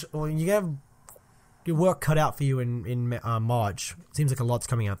finish, you have your work cut out for you in March. Seems like a lot's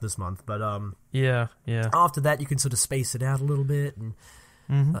coming out this month, but yeah. After that, you can sort of space it out a little bit and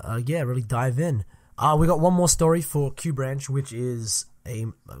really dive in. We got one more story for Q Branch, which is a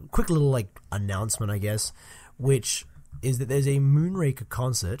quick little announcement, I guess, which is that there's a Moonraker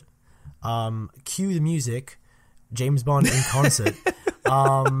concert. Cue the music, James Bond in concert,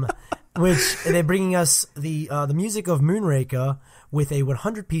 which they're bringing us the music of Moonraker with a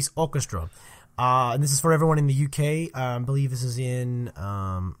 100-piece orchestra. And this is for everyone in the UK. I believe this is in.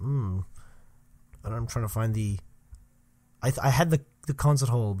 I'm trying to find the. I had the concert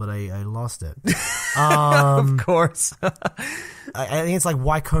hall, but I lost it. Of course. I think it's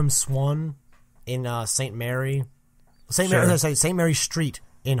Wycombe Swan in St. Mary. St. Mary Street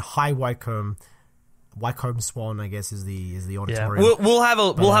in High Wycombe. Wycombe Swan, I guess, is the Yeah, auditorium. we'll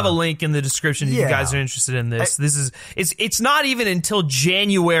have a link in the description if you guys are interested in this. It's not even until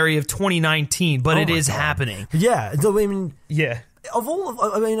January of 2019, but it is happening. Yeah, I mean, yeah. Of all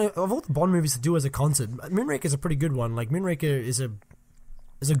the Bond movies to do as a concert, Moonraker is a pretty good one. Like Moonraker is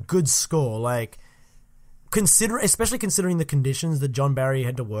a good score. Like especially considering the conditions that John Barry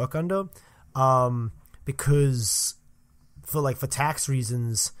had to work under, because for tax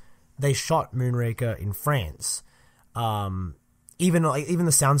reasons, they shot Moonraker in France. Even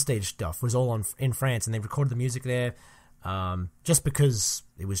the soundstage stuff was all in France, and they recorded the music there, just because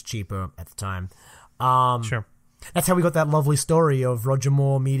it was cheaper at the time. Sure. That's how we got that lovely story of Roger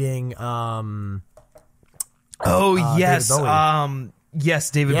Moore meeting. Yes, David Bowie.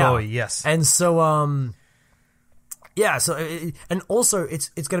 Yes, David Bowie. Yes, and so and also it's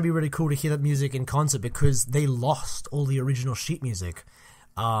going to be really cool to hear that music in concert because they lost all the original sheet music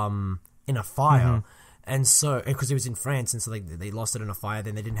in a fire, and so because it was in France, and so they lost it in a fire.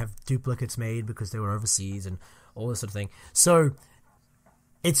 Then they didn't have duplicates made because they were overseas and all this sort of thing. So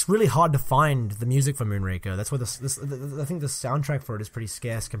it's really hard to find the music for Moonraker. That's why I think the soundtrack for it is pretty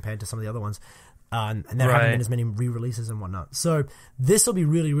scarce compared to some of the other ones. And there haven't been as many re-releases and whatnot. So this will be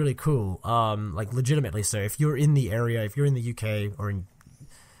really, really cool. Like legitimately. So if you're in the area, if you're in the UK or in,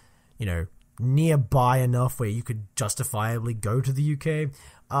 nearby enough where you could justifiably go to the UK,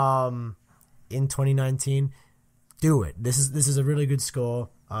 in 2019, do it. This is a really good score.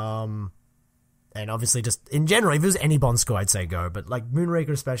 And obviously, just in general, if it was any Bond score, I'd say go. But like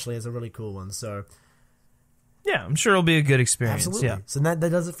Moonraker, especially, is a really cool one. So yeah, I'm sure it'll be a good experience. Absolutely. Yeah. So that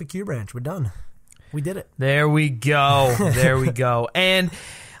does it for Q Branch. We're done. We did it. There we go. There we go. And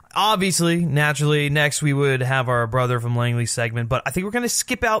obviously, naturally, next we would have our Brother from Langley segment, but I think we're going to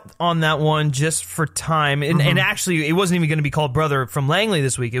skip out on that one just for time. And actually, it wasn't even going to be called Brother from Langley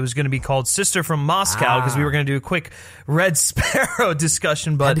this week. It was going to be called Sister from Moscow because we were going to do a quick Red Sparrow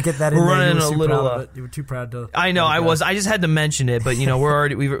discussion, but had to get that in we're there. running a little. You were too proud to. I know, I was. I just had to mention it, but we're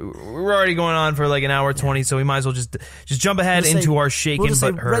already going on for like an hour 20, so we might as well just jump ahead into our shaken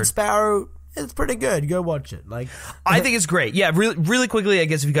but heard. Red Sparrow. It's pretty good. Go watch it. I think it's great. Yeah, really quickly, I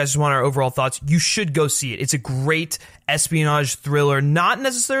guess if you guys just want our overall thoughts, you should go see it. It's a great espionage thriller, not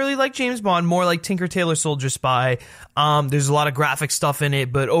necessarily like James Bond, more like Tinker Tailor Soldier Spy. There's a lot of graphic stuff in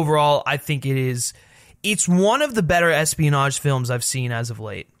it, but overall, I think it's one of the better espionage films I've seen as of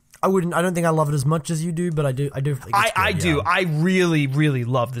late. I don't think I love it as much as you do, but I do. I do. Think it's I good, do. yeah. I really, really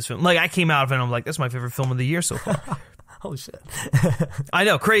love this film. Like I came out of it and I'm like, that's my favorite film of the year so far. Holy shit. I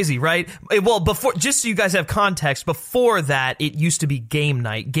know, crazy, right? Well, before, just so you guys have context, before that, it used to be Game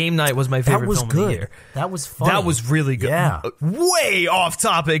Night. Game Night was my favorite film of the year. That was fun. That was really good. Yeah. Way off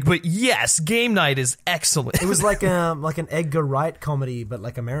topic, but yes, Game Night is excellent. It was like an Edgar Wright comedy, but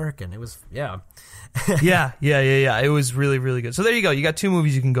like American. It was, yeah. Yeah. It was really, really good. So there you go. You got two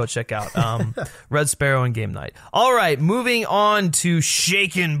movies you can go check out. Red Sparrow and Game Night. All right, moving on to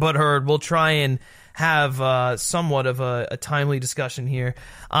Shaken But Heard. We'll try and have somewhat of a timely discussion here.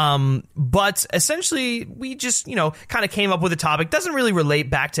 But essentially, we just, kind of came up with a topic. Doesn't really relate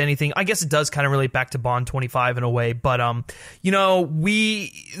back to anything. I guess it does kind of relate back to Bond 25 in a way. But, the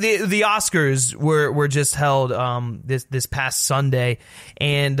Oscars were just held this past Sunday.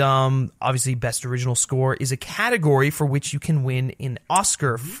 And obviously, Best Original Score is a category for which you can win an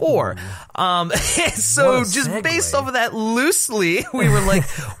Oscar for. So just based off of that loosely, we were like,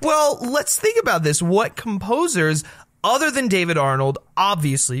 well, let's think about this. What composers, other than David Arnold,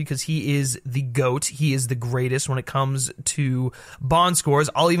 obviously, because he is the GOAT, he is the greatest when it comes to Bond scores.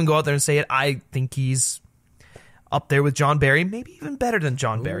 I'll even go out there and say it. I think he's up there with John Barry, maybe even better than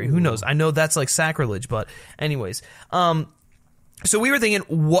John Barry. Who knows? I know that's like sacrilege, but anyways. So we were thinking,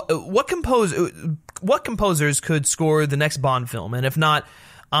 what composers could score the next Bond film? And if not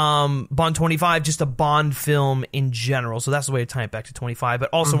Bond 25, just a Bond film in general. So that's the way to tie it back to 25. But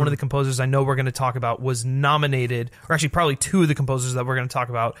also one of the composers I know we're going to talk about was nominated, or actually probably two of the composers that we're going to talk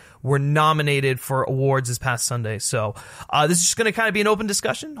about were nominated for awards this past Sunday. So this is just going to kind of be an open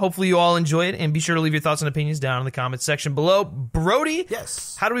discussion. Hopefully you all enjoy it, and be sure to leave your thoughts and opinions down in the comments section below. Brody?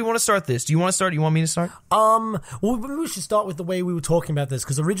 Yes. How do we want to start this? Do you want to start? Do you want me to start? Well, maybe we should start with the way we were talking about this,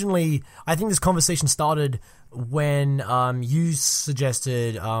 because originally I think this conversation started when you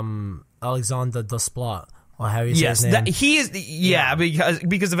suggested Alexander Desplat, or how you say his name. He is,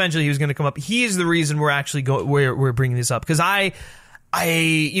 because eventually he was going to come up. He is the reason we're actually we're bringing this up, because I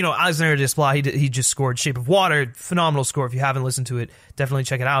Alexander Desplat, he just scored Shape of Water, phenomenal score. If you haven't listened to it, definitely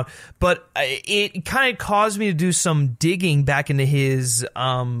check it out. But it kind of caused me to do some digging back into his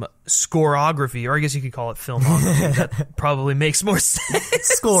scoreography, or I guess you could call it filmography. That probably makes more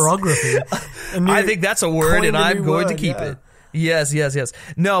sense. Scoreography. I think that's a word, and I'm going to keep it. Yes.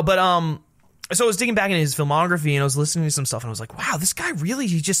 No, but so I was digging back into his filmography, and I was listening to some stuff, and I was like, wow, this guy really,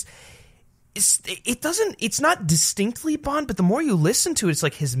 it's not distinctly Bond, but the more you listen to it, it's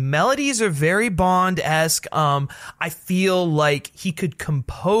like his melodies are very Bond-esque. I feel like he could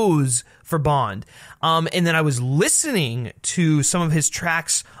compose for Bond. And then I was listening to some of his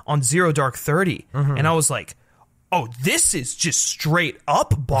tracks on Zero Dark 30, and I was like, oh, this is just straight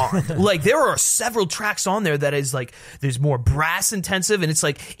up Bond. Like, there are several tracks on there that is like, there's more brass intensive, and it's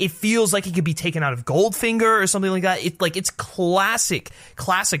like, it feels like it could be taken out of Goldfinger or something like that. It's classic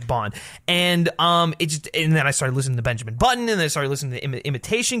Bond. And and then I started listening to Benjamin Button, and then I started listening to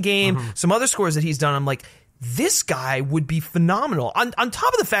Imitation Game, some other scores that he's done. I'm like, this guy would be phenomenal. On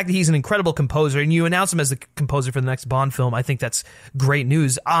top of the fact that he's an incredible composer, and you announce him as the composer for the next Bond film, I think that's great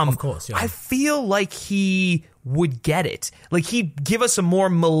news. Of course, yeah. I feel like he would get it. Like, he'd give us a more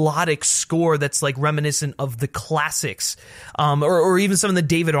melodic score that's like reminiscent of the classics, or even some of the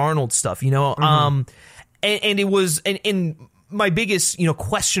David Arnold stuff, and it was, and my biggest,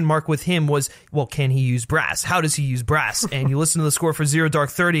 question mark with him was, well, can he use brass? How does he use brass? And you listen to the score for Zero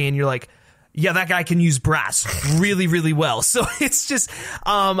Dark 30, and you're like, yeah, that guy can use brass really, really well. So it's just,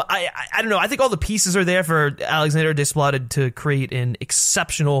 I don't know. I think all the pieces are there for Alexander Desplat to create an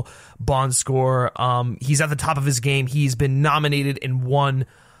exceptional Bond score. He's at the top of his game. He's been nominated and won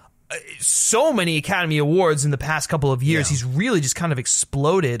so many Academy Awards in the past couple of years. Yeah. He's really just kind of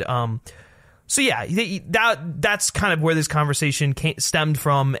exploded. So yeah, that's kind of where this conversation stemmed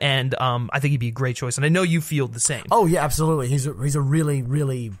from, and I think he'd be a great choice. And I know you feel the same. Oh yeah, absolutely. He's a really,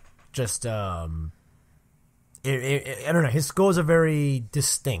 really just I don't know. His scores are very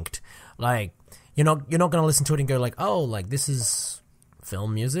distinct. Like, you're not going to listen to it and go like, oh, like this is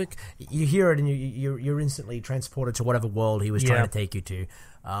film music. You hear it and you're instantly transported to whatever world he was trying to take you to.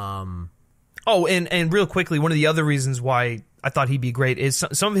 Oh, and real quickly, one of the other reasons why I thought he'd be great is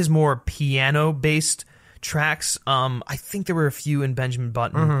some of his more piano-based tracks. I think there were a few in Benjamin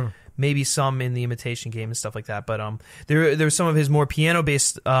Button, maybe some in the Imitation Game and stuff like that. But there's some of his more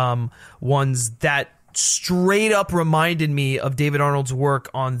piano-based ones that straight up reminded me of David Arnold's work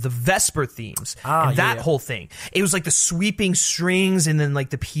on the Vesper themes and that whole thing. It was like the sweeping strings and then like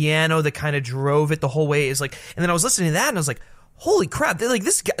the piano that kind of drove it the whole way. Is like, and then I was listening to that and I was like, holy crap! Like,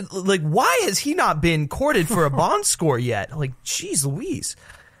 this guy, like, why has he not been courted for a Bond score yet? Like, geez Louise.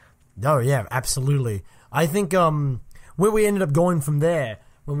 Oh yeah, absolutely. I think where we ended up going from there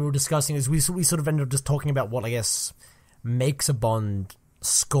when we were discussing is we sort of ended up just talking about what I guess makes a Bond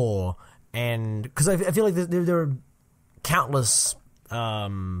score, and because I feel like there are countless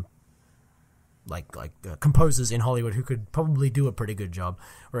composers in Hollywood who could probably do a pretty good job,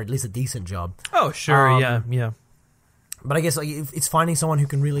 or at least a decent job. Oh sure, yeah. But I guess like it's finding someone who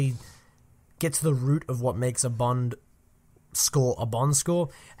can really get to the root of what makes a Bond score a Bond score,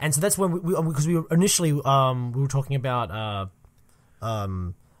 and so that's when because we were initially we were talking about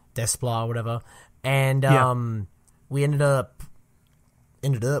Desplat or whatever, and we ended up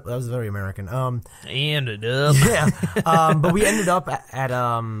that was very American. But we ended up at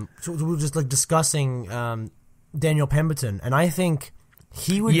so we were just like discussing Daniel Pemberton, and I think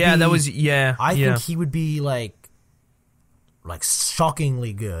he would I think he would be like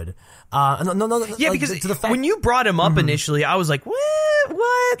shockingly good. Because to the fact, when you brought him up initially, I was like,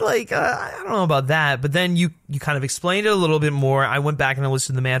 what? Like, I don't know about that. But then you kind of explained it a little bit more. I went back and I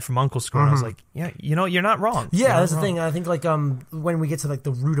listened to the Man from U.N.C.L.E. score, and I was like, yeah, you're not wrong. Yeah, that's the thing. I think like when we get to like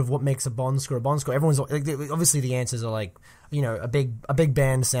the root of what makes a Bond score, everyone's like, obviously the answers are like, a big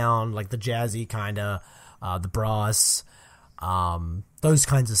band sound, like the jazzy kind of, the brass, those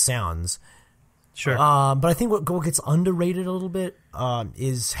kinds of sounds. Sure. But I think what gets underrated a little bit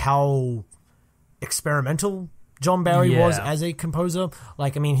is how experimental John Barry was as a composer.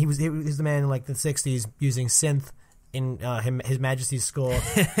 Like, I mean, he was the man in like the 60s using synth in His Majesty's score.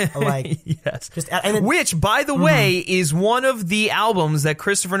 Like, yes. Which, by the way, is one of the albums that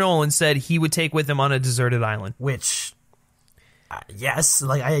Christopher Nolan said he would take with him on a deserted island. Which, yes,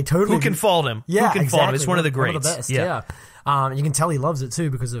 like I totally. Who can fault him? Yeah, who can fault him? It's one of the greats. One of the best, yeah. You can tell he loves it too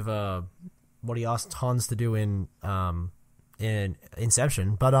because of what he asked Hans to do in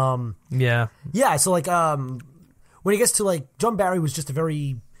Inception. But so like when he gets to like John Barry was just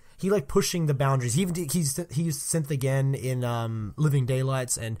he like pushing the boundaries. He used synth again in Living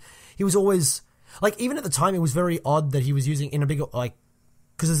Daylights, and he was always like even at the time, it was very odd that he was using in a big like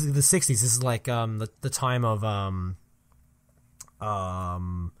because this is the '60s. This is like the time of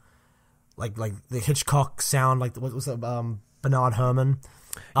like the Hitchcock sound, like what was it, Bernard Herrmann.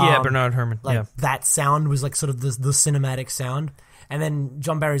 Bernard Herrmann. Like that sound was like sort of the cinematic sound. And then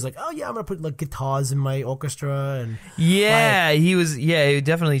John Barry's like, oh yeah, I'm gonna put like guitars in my orchestra, and he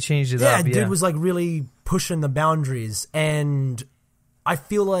definitely changed it up. Yeah, dude was like really pushing the boundaries, and I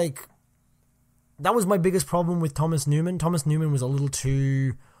feel like that was my biggest problem with Thomas Newman. Thomas Newman was a little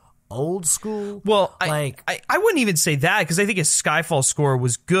too old school. Well, I wouldn't even say that, because I think his Skyfall score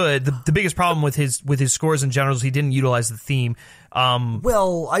was good. The biggest problem with his scores in general is he didn't utilize the theme.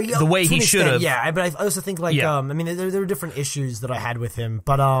 The way he should have. Yeah, but I also think like I mean there are different issues that I had with him,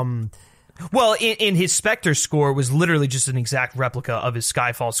 but well, in his Spectre score was literally just an exact replica of his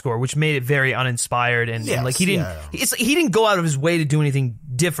Skyfall score, which made it very uninspired, and like he didn't go out of his way to do anything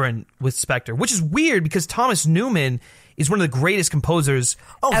different with Spectre, which is weird because Thomas Newman is one of the greatest composers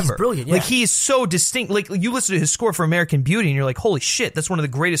ever. He's brilliant, yeah. Like, he is so distinct. Like, you listen to his score for American Beauty, and you're like, holy shit, that's one of the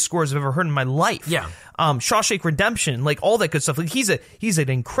greatest scores I've ever heard in my life. Yeah. Shawshank Redemption, like, all that good stuff. Like, he's an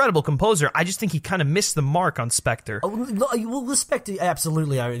incredible composer. I just think he kind of missed the mark on Spectre. Well, the Spectre,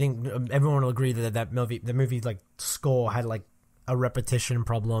 absolutely. I think everyone will agree the movie, like, score had, like, a repetition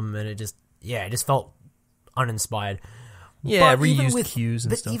problem, and it just felt uninspired. Yeah, reused cues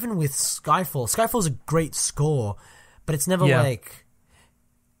and stuff. But even with Skyfall's a great score, but it's never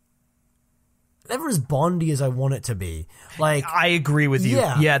never as Bondy as I want it to be. Like, I agree with you.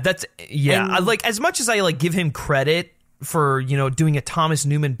 Yeah, I, like, as much as I like give him credit for, you know, doing a Thomas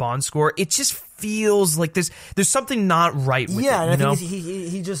Newman Bond score, it just feels like there's something not right with it. Yeah, and I think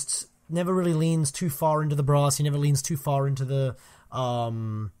he just never really leans too far into the brass. He never leans too far into the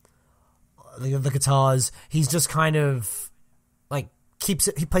guitars. He's just kind of like he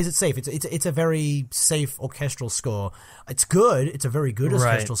plays it safe. It's a very safe orchestral score. It's good. It's a very good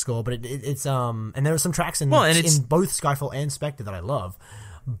orchestral score, but it's and there are some tracks in both Skyfall and Spectre that I love.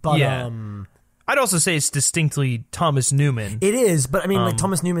 But I'd also say it's distinctly Thomas Newman. It is, but I mean, like,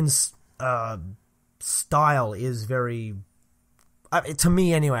 Thomas Newman's style is very to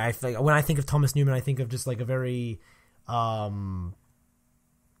me anyway. I think when I think of Thomas Newman, I think of just like a very a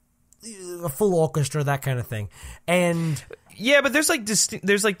full orchestra, that kind of thing. And yeah, but there's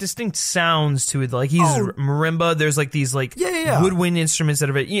distinct sounds to it. Like, he's marimba. There's like these like woodwind instruments that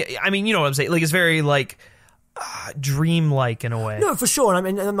are very, I mean, you know what I'm saying? Like, it's very like dreamlike in a way. No, for sure. I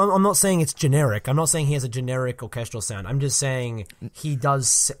mean, I'm not saying it's generic. I'm not saying he has a generic orchestral sound. I'm just saying he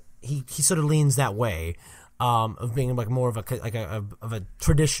does. He sort of leans that way of being like more of a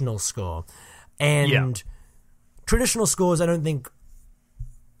traditional score. And traditional scores, I don't think.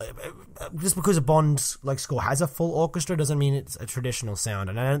 Just because a Bond like score has a full orchestra doesn't mean it's a traditional sound,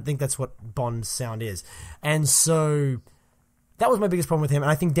 and I don't think that's what Bond's sound is. And so that was my biggest problem with him,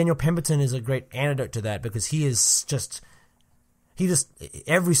 and I think Daniel Pemberton is a great antidote to that, because he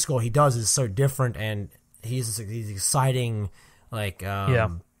every score he does is so different, and he's exciting, like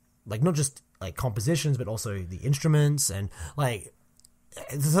like not just like compositions, but also the instruments, and like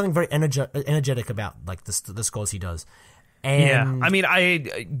there's something very energetic about like the scores he does. And I mean, I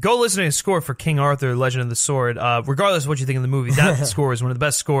go listen to his score for King Arthur, Legend of the Sword. Regardless of what you think of the movie, that score is one of the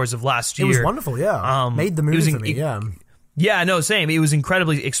best scores of last year. It was wonderful, made the movie for me, Yeah, no, same. It was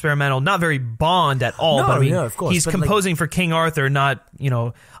incredibly experimental, not very Bond at all. No, but I mean, of course, he's composing for King Arthur, not, you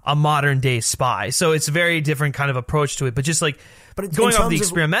know, a modern day spy. So it's a very different kind of approach to it. But just like going off the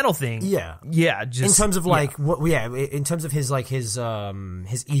experimental thing, just in terms of like in terms of his like his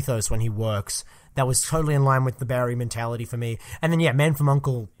ethos when he works. That was totally in line with the Barry mentality for me. And then, Man from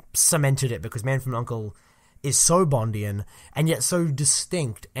U.N.C.L.E. cemented it, because Man from U.N.C.L.E. is so Bondian and yet so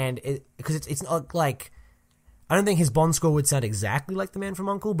distinct. And because it's not like, I don't think his Bond score would sound exactly like the Man from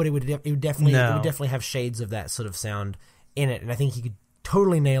U.N.C.L.E., but it would definitely have shades of that sort of sound in it. And I think he could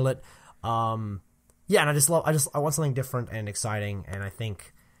totally nail it. And I want something different and exciting. And I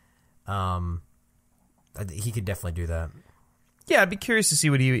think he could definitely do that. Yeah, I'd be curious to see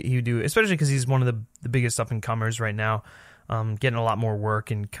what he would do, especially because he's one of the biggest up-and-comers right now, getting a lot more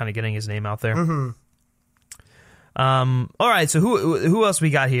work and kind of getting his name out there. Mm-hmm. All right, so who else we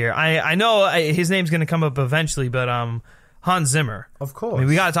got here? I know his name's going to come up eventually, but Hans Zimmer. Of course. I mean,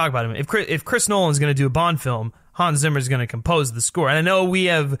 we got to talk about him. If Chris Nolan's going to do a Bond film, Hans Zimmer's going to compose the score. And I know we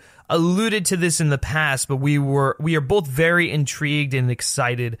have alluded to this in the past, but we are both very intrigued and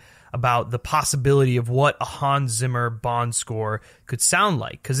excited about the possibility of what a Hans Zimmer Bond score could sound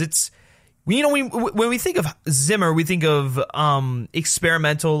like, because it's, you know, when we think of Zimmer, we think of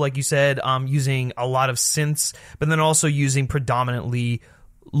experimental, like you said, using a lot of synths, but then also using predominantly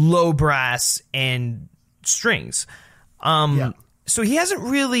low brass and strings. So he hasn't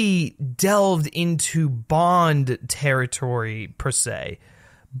really delved into Bond territory per se,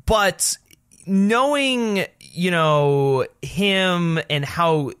 but knowing, him and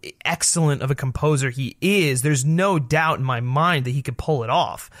how excellent of a composer he is, there's no doubt in my mind that he could pull it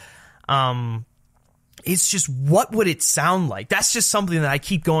off. It's just, what would it sound like? That's just something that I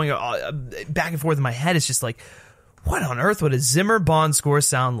keep going back and forth in my head. It's just like, what on earth would a Zimmer Bond score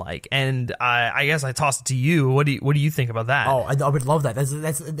sound like? And I guess I toss it to you. What do you think about that? Oh, I would love that.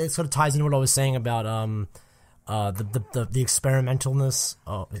 That sort of ties into what I was saying about the experimentalness.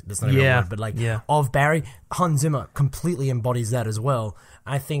 Oh, that's not a word, but of Barry. Hans Zimmer completely embodies that as well.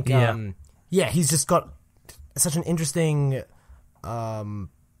 I think, he's just got such an interesting. I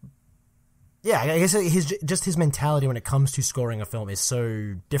guess his mentality when it comes to scoring a film is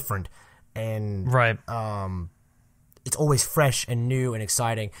so different, and it's always fresh and new and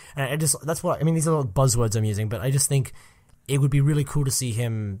exciting. And these are all buzzwords I'm using, but I just think it would be really cool to see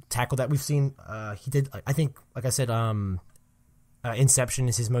him tackle that. We've seen he did, I think, like I said, Inception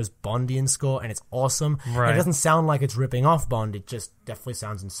is his most Bondian score, and it's awesome. Right. And it doesn't sound like it's ripping off Bond. It just definitely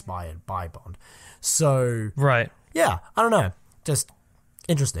sounds inspired by Bond. So yeah, I don't know, just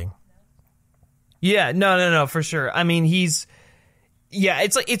interesting. Yeah, no, for sure. I mean, it's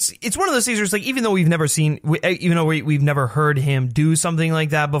like it's one of those things where it's like, even though we've we've never heard him do something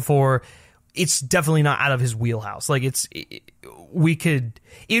like that before, it's definitely not out of his wheelhouse. Like it'd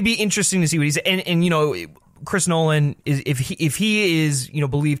be interesting to see what he's and Chris Nolan is if he is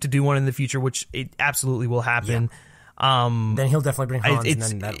believed to do one in the future, which it absolutely will happen. Yeah. Then he'll definitely bring Hans.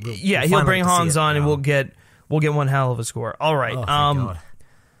 He'll bring Hans on, and we'll get one hell of a score. All right. Oh, thank God.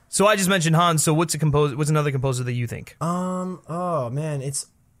 So I just mentioned Hans. So what's another composer that you think? Oh man, it's.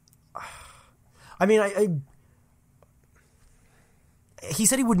 I mean, he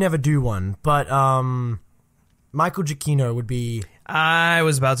said he would never do one, but Michael Giacchino would be. I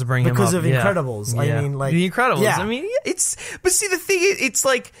was about to bring him up because of Incredibles. Yeah. I mean, like The Incredibles. Yeah. I mean, but see, the thing is, it's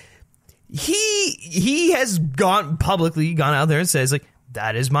like he has gone out there and says like,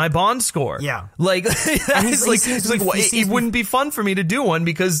 that is my Bond score. Yeah. Like, it wouldn't be fun for me to do one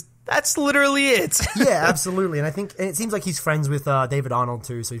because that's literally it. Yeah, absolutely. And I think it seems like he's friends with David Arnold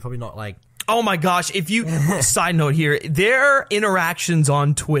too, so he's probably not like. Oh my gosh, side note here, their interactions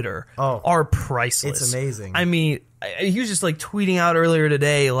on Twitter are priceless. It's amazing. I mean, he was just like tweeting out earlier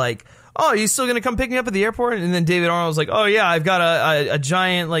today, like, oh, are you still going to come pick me up at the airport? And then David Arnold was like, oh yeah, I've got a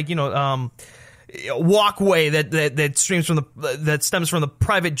giant, walkway that stems from the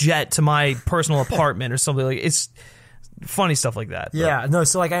private jet to my personal apartment or something. Like, it's funny stuff like that. Yeah, no,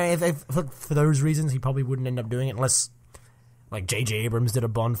 so like for those reasons he probably wouldn't end up doing it unless like J.J. Abrams did a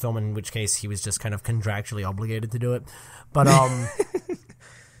Bond film, in which case he was just kind of contractually obligated to do it. But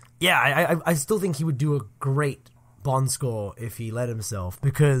I still think he would do a great Bond score if he let himself,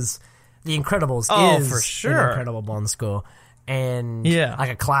 because The Incredibles is for sure an incredible Bond score. And like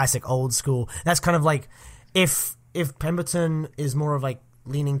a classic old school. That's kind of like if Pemberton is more of like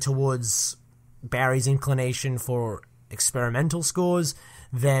leaning towards Barry's inclination for experimental scores,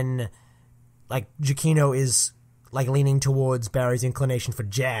 then like Giacchino is like leaning towards Barry's inclination for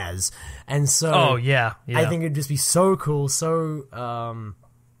jazz. And so I think it'd just be so cool, so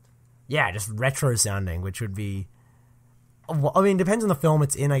just retro sounding, which would be, I mean, depends on the film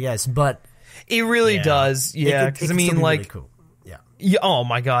it's in, I guess, but it really does. Yeah, because I mean, like, really cool. Yeah, oh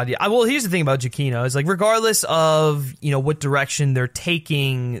my God, yeah. Well, here's the thing about Giacchino is like, regardless of what direction they're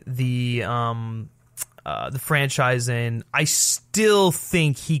taking the franchise in, I still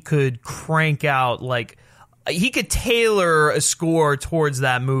think he could crank out, like, he could tailor a score towards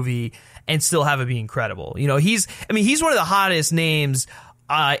that movie and still have it be incredible. He's one of the hottest names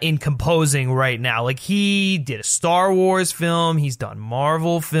in composing right now. Like, he did a Star Wars film, he's done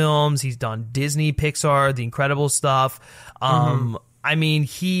Marvel films, he's done Disney, Pixar, the Incredible stuff. I mean,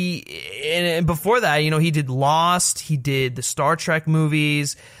 and before that, he did Lost, he did the Star Trek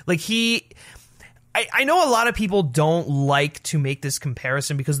movies. Like, I know a lot of people don't like to make this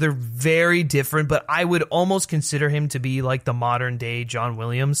comparison because they're very different, but I would almost consider him to be like the modern day John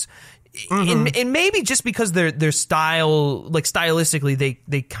Williams. And maybe just because their style, like stylistically,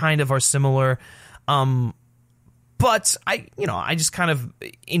 they kind of are similar. But I just kind of,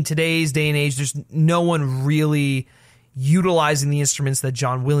 in today's day and age, there's no one really utilizing the instruments that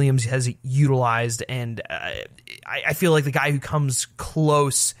John Williams has utilized, and I feel like the guy who comes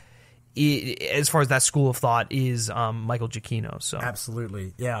close as far as that school of thought is Michael Giacchino. So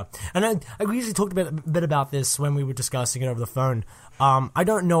absolutely, yeah. And we usually talked a bit about this when we were discussing it over the phone. I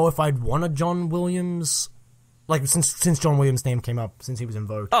don't know if I'd want a John Williams like since John Williams' name came up, since he was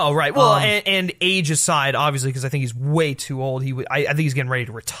invoked. Oh, right. Well, and age aside, obviously, because I think he's way too old. I think he's getting ready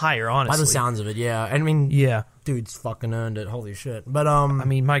to retire, honestly. By the sounds of it, yeah. I mean, yeah, dude's fucking earned it. Holy shit. But I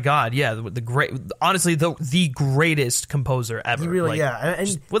mean, my God, yeah, honestly, the greatest composer ever. he really, like, yeah, and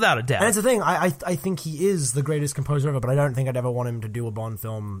just without a doubt. And that's the thing. I think he is the greatest composer ever, but I don't think I'd ever want him to do a Bond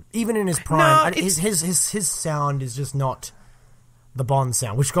film, even in his prime. No, his sound is just not the Bond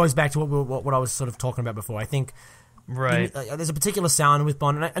sound, which goes back to what I was sort of talking about before. I think right. there's a particular sound with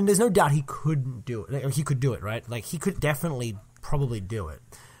Bond, and there's no doubt he could do it. Like, he could do it, right? Like, he could definitely probably do it.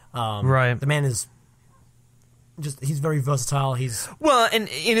 Right. The man is he's very versatile. He's well, and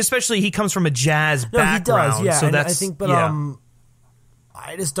especially he comes from a jazz background. He does, yeah. So and that's I think, but yeah.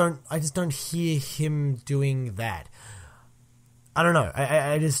 I just don't hear him doing that. I don't know.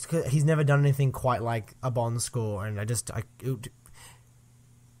 I just he's never done anything quite like a Bond score, and I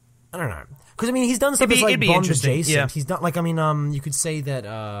don't know, because I mean he's done stuff that's like Bond adjacent. Yeah. He's done like, I mean, you could say that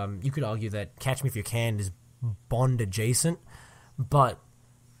you could argue that Catch Me If You Can is Bond adjacent, but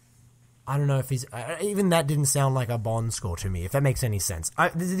I don't know if he's even that didn't sound like a Bond score to me. If that makes any sense,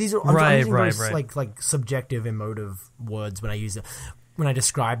 these are I'm using very like subjective, emotive words when I use it. When I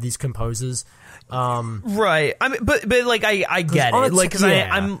describe these composers, right? I mean, but like I get it, like because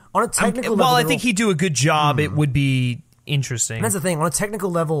I'm on a technical level. While I think he'd do a good job, it would be interesting. And that's the thing. On a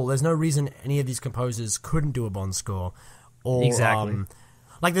technical level, there's no reason any of these composers couldn't do a Bond score. Or, exactly.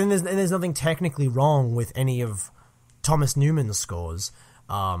 Like then there's nothing technically wrong with any of Thomas Newman's scores.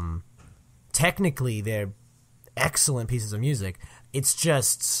 Technically, they're excellent pieces of music. It's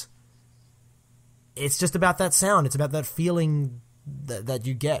just about that sound. It's about that feeling that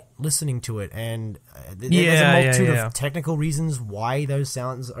you get listening to it, and there's a multitude of technical reasons why those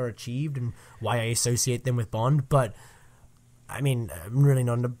sounds are achieved and why I associate them with Bond. But I mean, I'm really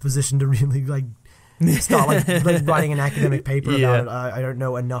not in a position to really like start like writing an academic paper about it. I don't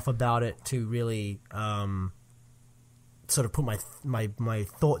know enough about it to really sort of put my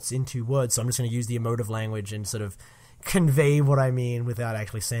thoughts into words. So I'm just going to use the emotive language and sort of convey what I mean without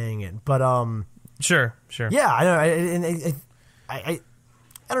actually saying it. But sure, yeah, I know. I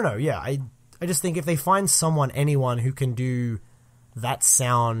don't know. Yeah, I just think if they find anyone who can do that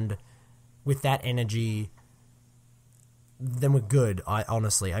sound with that energy, then we're good.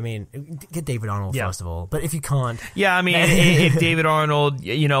 Honestly, I mean, get David Arnold first of all. But if you can't, yeah, I mean, if David Arnold,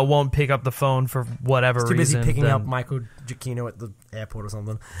 won't pick up the phone for whatever reason, too busy picking up Michael Giacchino at the airport or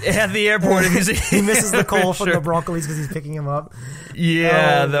something. At the airport, he misses the call from the Broccolis because he's picking him up.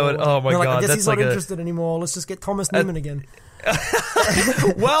 Yeah, that would. Oh my God, I guess that's he's not interested anymore. Let's just get Thomas Newman again.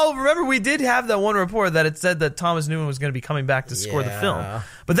 Well, remember we did have that one report that it said that Thomas Newman was going to be coming back to score the film,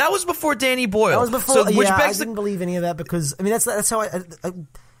 but that was before Danny Boyle. That was before. So, I didn't believe any of that because I mean that's how I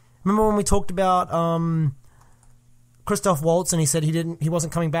remember when we talked about Christoph Waltz and he said he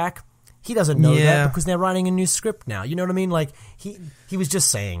wasn't coming back. He doesn't know that because they're writing a new script now. You know what I mean? Like he was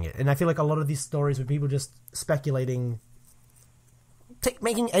just saying it, and I feel like a lot of these stories were people just speculating.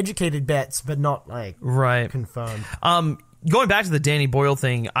 Making educated bets, but not like confirmed. Going back to the Danny Boyle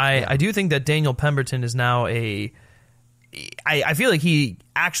thing, I do think that Daniel Pemberton is now I feel like he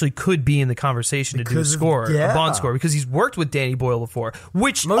actually could be in the conversation to do a Bond score, because he's worked with Danny Boyle before,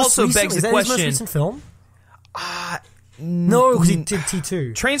 which also begs the question. Is that his most recent film? No, because he did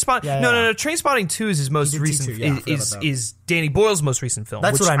T2. Trainspotting. No. Trainspotting 2 is his most recent. Is Danny Boyle's most recent film.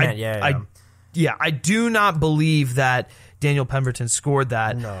 That's what I meant. I do not believe that Daniel Pemberton scored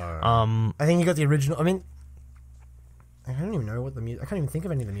that. No. I think he got the original. I mean, I don't even know what the music. I can't even think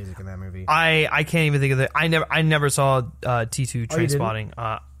of any of the music in that movie. I can't even think of it. I never saw T2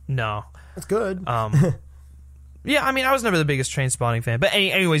 Trainspotting. No. That's good. Yeah, I mean, I was never the biggest Trainspotting fan. But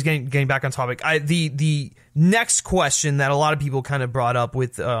anyways, getting back on topic, the next question that a lot of people kind of brought up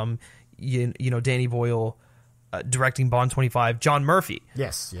with Danny Boyle directing Bond 25, John Murphy.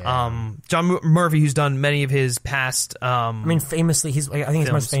 Yes, yeah. John Murphy, who's done many of his past. I mean, famously, I think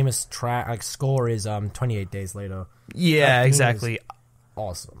his most famous score is 28 Days Later. Yeah, exactly.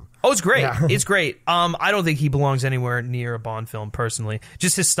 Awesome. Oh, it's great. Yeah. It's great. I don't think he belongs anywhere near a Bond film, personally.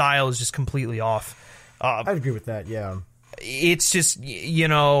 Just his style is just completely off. I'd agree with that. Yeah. It's just I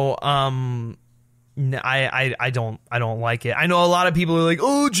don't like it. I know a lot of people are like,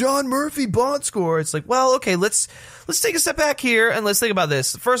 "Oh, John Murphy Bond score." It's like, well, okay, let's take a step back here and let's think about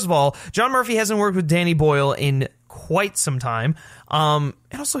this. First of all, John Murphy hasn't worked with Danny Boyle in quite some time, and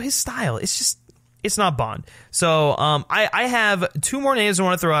also his style, it's not Bond. So I have two more names I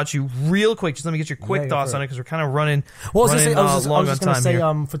want to throw at you real quick. Just let me get your quick thoughts on it because we're kind of running. Well, I was long just on time here.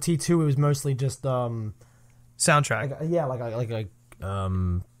 For T2, it was mostly just soundtrack.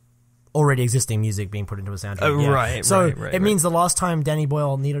 already existing music being put into a soundtrack. Right, so right, it means the last time Danny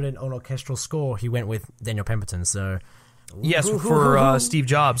Boyle needed an orchestral score, he went with Daniel Pemberton. So yes, for Steve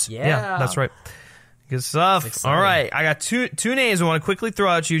Jobs. Yeah, that's right. Good stuff. All right, I got two names I want to quickly throw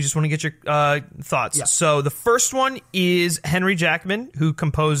at you. Just want to get your thoughts. Yeah. So the first one is Henry Jackman, who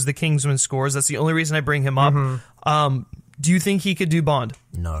composed the Kingsman scores. That's the only reason I bring him up. Do you think he could do Bond?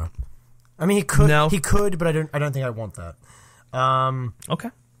 No. I mean, he could. No? He could, but I don't think I want that. Okay.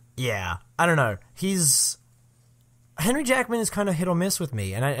 Yeah, I don't know. Henry Jackman is kind of hit or miss with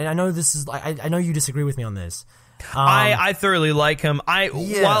me, and I know this is. I know you disagree with me on this. I thoroughly like him.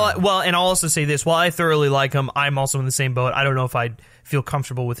 And I'll also say this: while I thoroughly like him, I'm also in the same boat. I don't know if I'd feel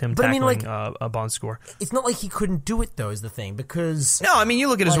comfortable with him tackling a Bond score. It's not like he couldn't do it though. Is the thing because no, I mean you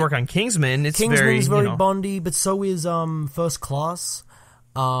look at his work on Kingsman. It's Kingsman's very you know, Bondy, but so is First Class.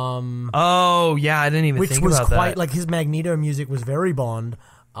 Oh yeah, I didn't even think about that. Which was quite like his Magneto music was very Bond.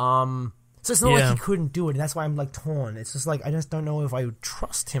 So it's not like he couldn't do it, and that's why I'm like torn. It's just like I just don't know if I would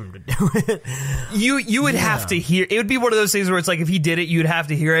trust him to do it. You would have to hear. It would be one of those things where it's like if he did it, you'd have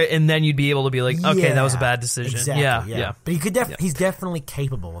to hear it, and then you'd be able to be like, okay, that was a bad decision. Exactly, yeah. But he could he's definitely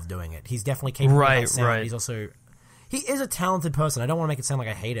capable of doing it. He's definitely capable of that sound. Right. He's also he is a talented person. I don't want to make it sound like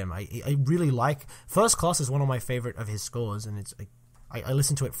I hate him. I really like First Class is one of my favorite of his scores, and it's I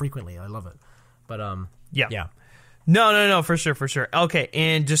listen to it frequently. I love it. But yeah. No, for sure. Okay,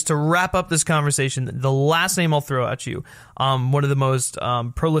 and just to wrap up this conversation, the last name I'll throw at you, one of the most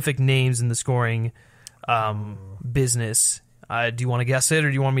prolific names in the scoring business. Do you want to guess it, or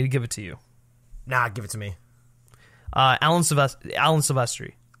do you want me to give it to you? Nah, give it to me. Alan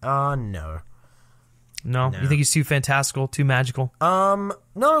Silvestri. No. No? You think he's too fantastical, too magical? No,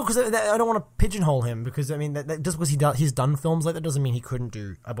 because I don't want to pigeonhole him. Because I mean, that just because he's done films like that doesn't mean he couldn't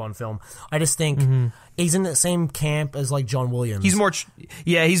do a Bond film. I just think he's in the same camp as like John Williams. He's more,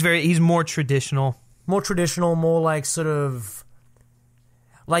 he's more traditional. More traditional, more like sort of,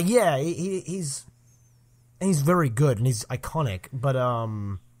 like he's very good and he's iconic. But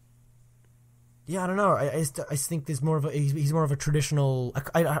yeah, I don't know. I think there's more of a he's more of a traditional.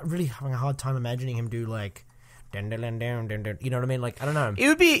 I really having a hard time imagining him do like, dun, dun, dun, dun, dun, dun, you know what I mean? Like I don't know.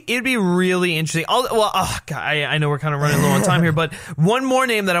 It'd be really interesting. God, I know we're kind of running low on time here, but one more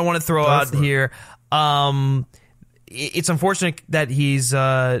name that I want to throw out here. It's unfortunate that he's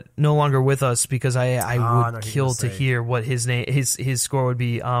no longer with us because I would kill to hear what his score would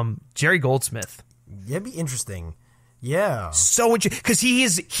be. Jerry Goldsmith. Yeah, it'd be interesting. Yeah, so because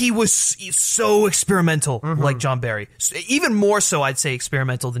he was so experimental, like John Barry, even more so I'd say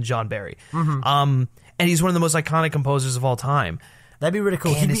experimental than John Barry. And he's one of the most iconic composers of all time. That'd be really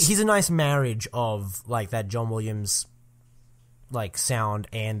cool. He's a nice marriage of like that John Williams like sound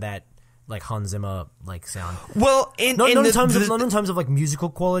and that like Hans Zimmer like sound. Well, not in terms of like musical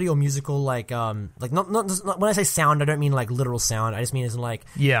quality or musical like not when I say sound I don't mean like literal sound. I just mean as in like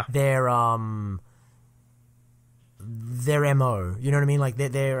their MO, you know what I mean? Like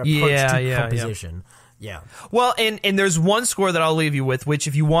their approach to composition. Yeah. Well, and there's one score that I'll leave you with, which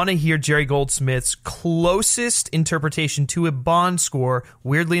if you want to hear Jerry Goldsmith's closest interpretation to a Bond score,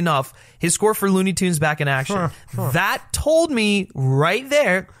 weirdly enough, his score for Looney Tunes Back in Action, that told me right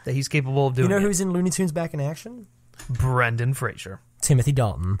there that he's capable of doing it. You know who's in Looney Tunes Back in Action? Brendan Fraser. Timothy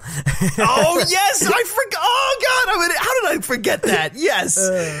Dalton. Oh yes, I forgot. Oh god, how did I forget that? Yes,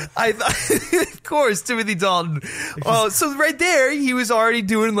 I thought, of course, Timothy Dalton. Oh, so right there, he was already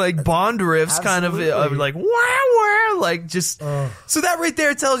doing like Bond riffs, Absolutely. kind of like wow, like just. So that right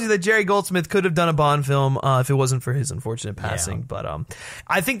there tells you that Jerry Goldsmith could have done a Bond film if it wasn't for his unfortunate passing. Yeah. But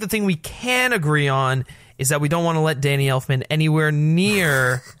I think the thing we can agree on is that we don't want to let Danny Elfman anywhere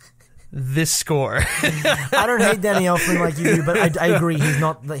near. This score. I don't hate Danny Elfman like you do, but I agree.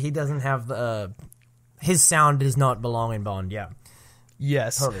 He doesn't have the his sound does not belong in Bond. Yeah.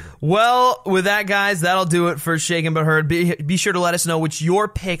 Yes. Totally. Well, with that, guys, that'll do it for Shaken But Heard. Be sure to let us know which your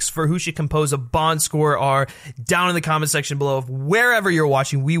picks for who should compose a Bond score are down in the comment section below of wherever you're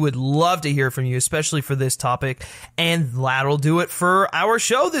watching. We would love to hear from you, especially for this topic. And that'll do it for our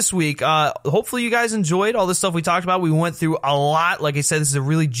show this week. Hopefully you guys enjoyed all the stuff we talked about. We went through a lot. Like I said, this is a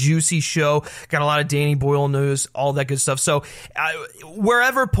really juicy show. Got a lot of Danny Boyle news, all that good stuff. So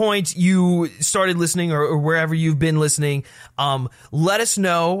wherever point you started listening or wherever you've been listening, let us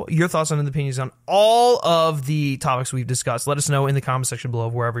know your thoughts and opinions on all of the topics we've discussed. Let us know in the comment section below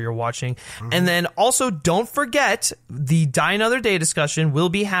wherever you're watching. And then also don't forget the Die Another Day discussion will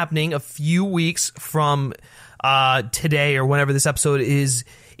be happening a few weeks from today or whenever this episode is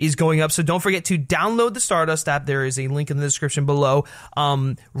going up. So don't forget to download the Stardust app. There is a link in the description below.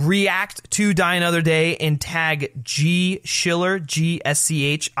 React to Die Another Day and tag G Schiller, GSCHILLER.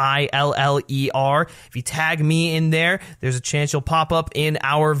 If you tag me in there, there's a chance you'll pop up in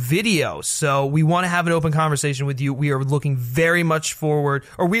our video. So we want to have an open conversation with you. We are looking very much forward,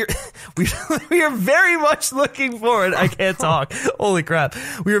 or we are very much looking forward. I can't talk. Holy crap.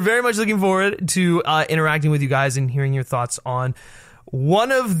 We are very much looking forward to interacting with you guys and hearing your thoughts on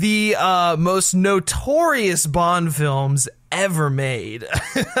one of the most notorious Bond films ever made.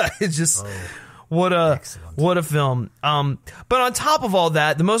 It's just what a film. But on top of all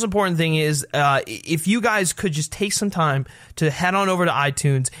that, the most important thing is if you guys could just take some time to head on over to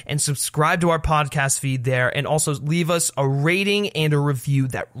iTunes and subscribe to our podcast feed there, and also leave us a rating and a review.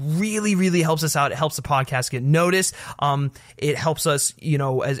 That really, really helps us out. It helps the podcast get noticed. It helps us,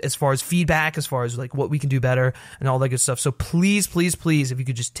 as far as feedback, as far as like what we can do better and all that good stuff. So please, please, please, if you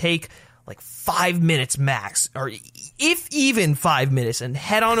could just take like 5 minutes max, or if even 5 minutes, and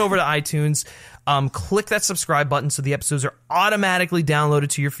head on over to iTunes. Click that subscribe button so the episodes are automatically downloaded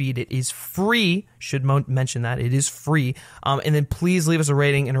to your feed. It is free. Should mention that. It is free. And then please leave us a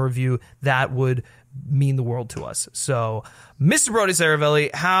rating and a review. That would mean the world to us. So, Mr. Brody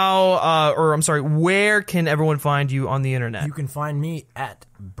Saravelli, where can everyone find you on the internet? You can find me at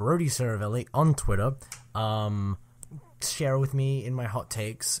Brody Saravelli on Twitter. Share with me in my hot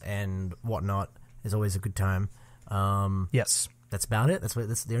takes and whatnot. Is always a good time. Yes. That's about it. That's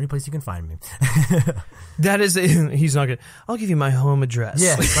the only place you can find me. That is, he's not good. I'll give you my home address.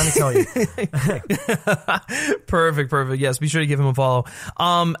 Yeah, let me tell you. Perfect. Yes, be sure to give him a follow.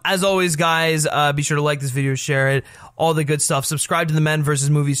 As always, guys, be sure to like this video, share it, all the good stuff. Subscribe to the Men vs.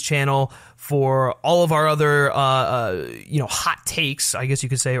 Movies channel for all of our other, hot takes, I guess you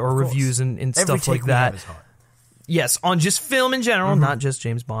could say, or reviews and stuff like that. Yes, on just film in general, not just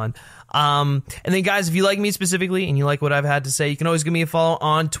James Bond. And then, guys, if you like me specifically and you like what I've had to say, you can always give me a follow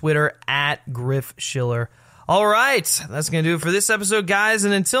on Twitter at Griff Schiller. All right, that's going to do it for this episode, guys.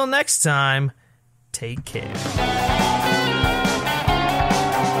 And until next time, take care.